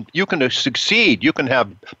 you can succeed, you can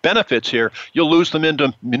have benefits here. You'll lose them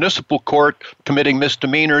into municipal court committing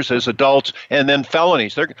misdemeanors as adults, and then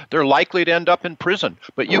felonies. They're likely to end up in prison.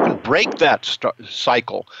 But you can break that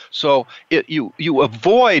cycle. So you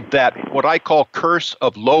avoid that, what I call curse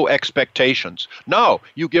of low expectations. No,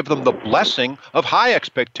 you give them the blessing of high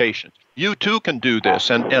expectations. You too can do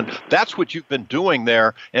this, and that's what you've been doing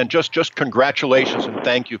there, and just congratulations and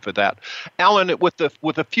thank you for that. Alan, with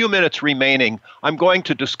a few minutes remaining, I'm going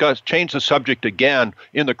to change the subject again.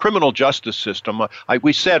 In the criminal justice system,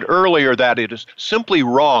 we said earlier that it is simply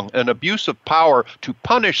wrong, an abuse of power, to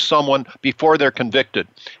punish someone before they're convicted.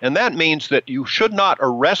 And that means that you should not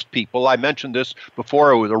arrest people. I mentioned this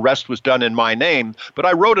before, arrest was done in my name, but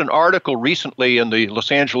I wrote an article recently in the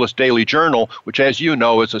Los Angeles Daily Journal, which, as you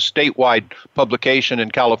know, is a statewide publication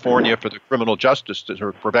in California for the criminal justice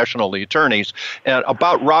or professional attorneys, and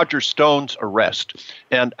about Roger Stone's arrest.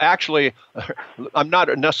 And actually, I'm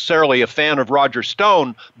not necessarily a fan of Roger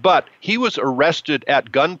Stone, but he was arrested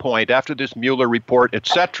at gunpoint after this Mueller report,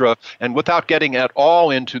 etc., and without getting at all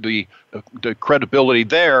into the credibility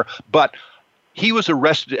there, but he was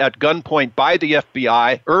arrested at gunpoint by the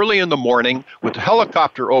FBI early in the morning with a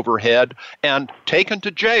helicopter overhead and taken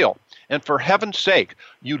to jail. And for heaven's sake,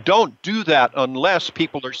 you don't do that unless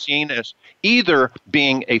people are seen as either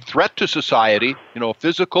being a threat to society,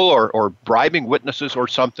 physical or bribing witnesses or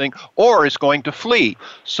something, or is going to flee.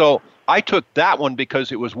 So I took that one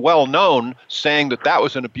because it was well known, saying that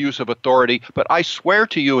was an abuse of authority. But I swear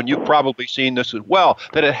to you, and you've probably seen this as well,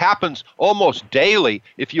 that it happens almost daily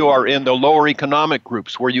if you are in the lower economic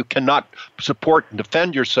groups where you cannot support and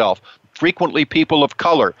defend yourself. Frequently people of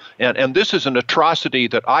color. And this is an atrocity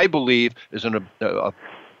that I believe is a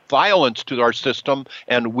violence to our system,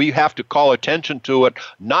 and we have to call attention to it,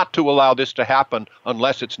 not to allow this to happen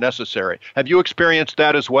unless it's necessary. Have you experienced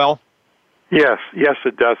that as well? Yes,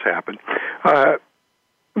 it does happen.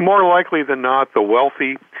 More likely than not, the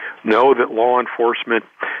wealthy know that law enforcement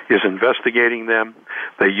is investigating them.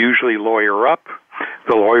 They usually lawyer up.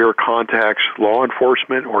 The lawyer contacts law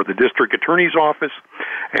enforcement or the district attorney's office,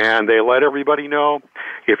 and they let everybody know,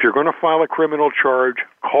 if you're going to file a criminal charge,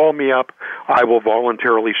 call me up. I will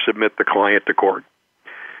voluntarily submit the client to court.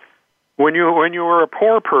 When you are a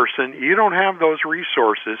poor person, you don't have those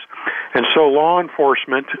resources, and so law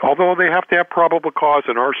enforcement, although they have to have probable cause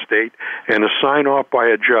in our state and a sign-off by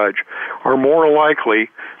a judge, are more likely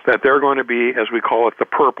that they're going to be, as we call it, the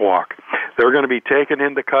perp walk. They're going to be taken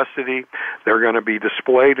into custody. They're going to be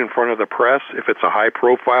displayed in front of the press if it's a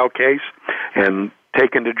high-profile case and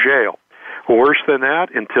taken to jail. Worse than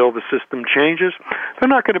that, until the system changes, they're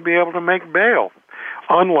not going to be able to make bail,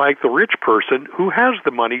 unlike the rich person who has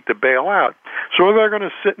the money to bail out. So they're going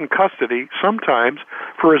to sit in custody sometimes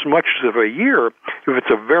for as much as a year if it's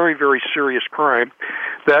a very, very serious crime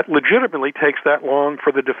that legitimately takes that long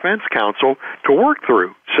for the defense counsel to work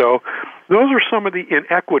through. So those are some of the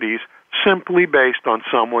inequities simply based on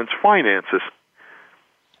someone's finances.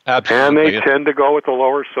 Absolutely. And they tend to go with the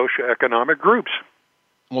lower socioeconomic groups.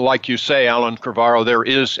 Well, like you say, Alan Fervaro, there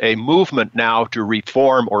is a movement now to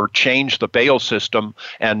reform or change the bail system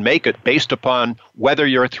and make it based upon whether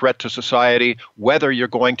you're a threat to society, whether you're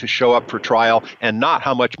going to show up for trial, and not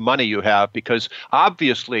how much money you have. Because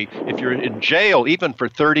obviously, if you're in jail, even for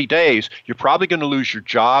 30 days, you're probably going to lose your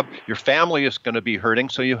job. Your family is going to be hurting.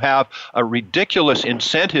 So you have a ridiculous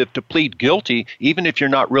incentive to plead guilty, even if you're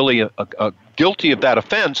not really guilty of that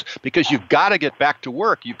offense, because you've got to get back to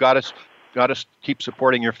work. You've got to keep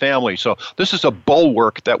supporting your family. So this is a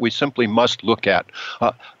bulwark that we simply must look at.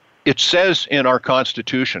 It says in our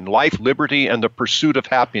Constitution, life, liberty, and the pursuit of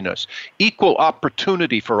happiness. Equal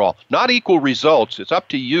opportunity for all. Not equal results. It's up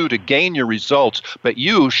to you to gain your results, but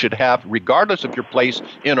you should have, regardless of your place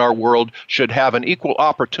in our world, should have an equal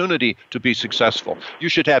opportunity to be successful. You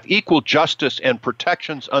should have equal justice and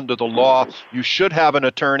protections under the law. You should have an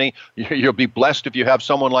attorney. You'll be blessed if you have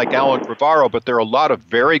someone like Alan Fervaro, but there are a lot of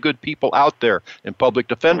very good people out there in public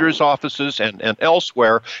defenders' offices and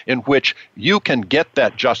elsewhere in which you can get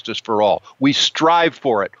that justice justice for all. We strive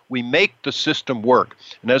for it. We make the system work.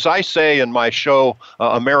 And as I say in my show,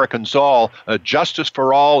 Americans All, justice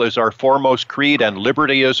for all is our foremost creed and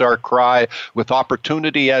liberty is our cry. With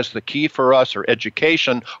opportunity as the key for us, or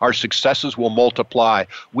education, our successes will multiply.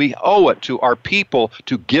 We owe it to our people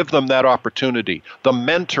to give them that opportunity, the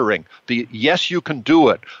mentoring, the yes, you can do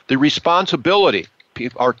it, the responsibility.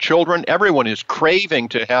 Our children, everyone is craving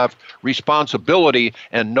to have responsibility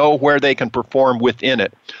and know where they can perform within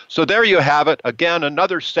it. So there you have it. Again,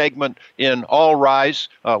 another segment in All Rise.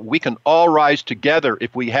 We can all rise together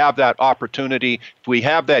if we have that opportunity, if we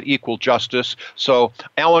have that equal justice. So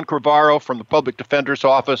Alan Crivaro from the Public Defender's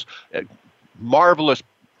Office, marvelous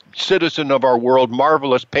citizen of our world,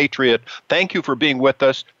 marvelous patriot. Thank you for being with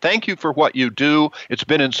us. Thank you for what you do. It's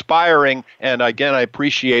been inspiring, and again, I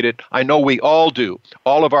appreciate it. I know we all do.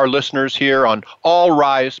 All of our listeners here on All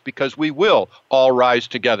Rise, because we will all rise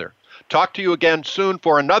together. Talk to you again soon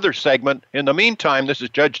for another segment. In the meantime, this is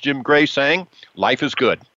Judge Jim Gray saying, life is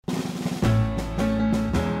good.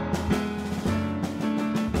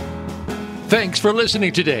 Thanks for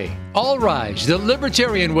listening today. All Rise, the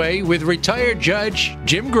Libertarian Way with retired Judge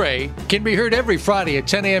Jim Gray can be heard every Friday at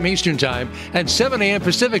 10 a.m. Eastern Time and 7 a.m.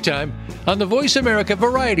 Pacific Time on the Voice America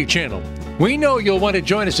Variety Channel. We know you'll want to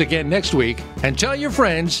join us again next week, and tell your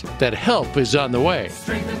friends that help is on the way.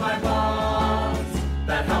 Strengthened by bonds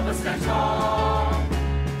that help us stand tall.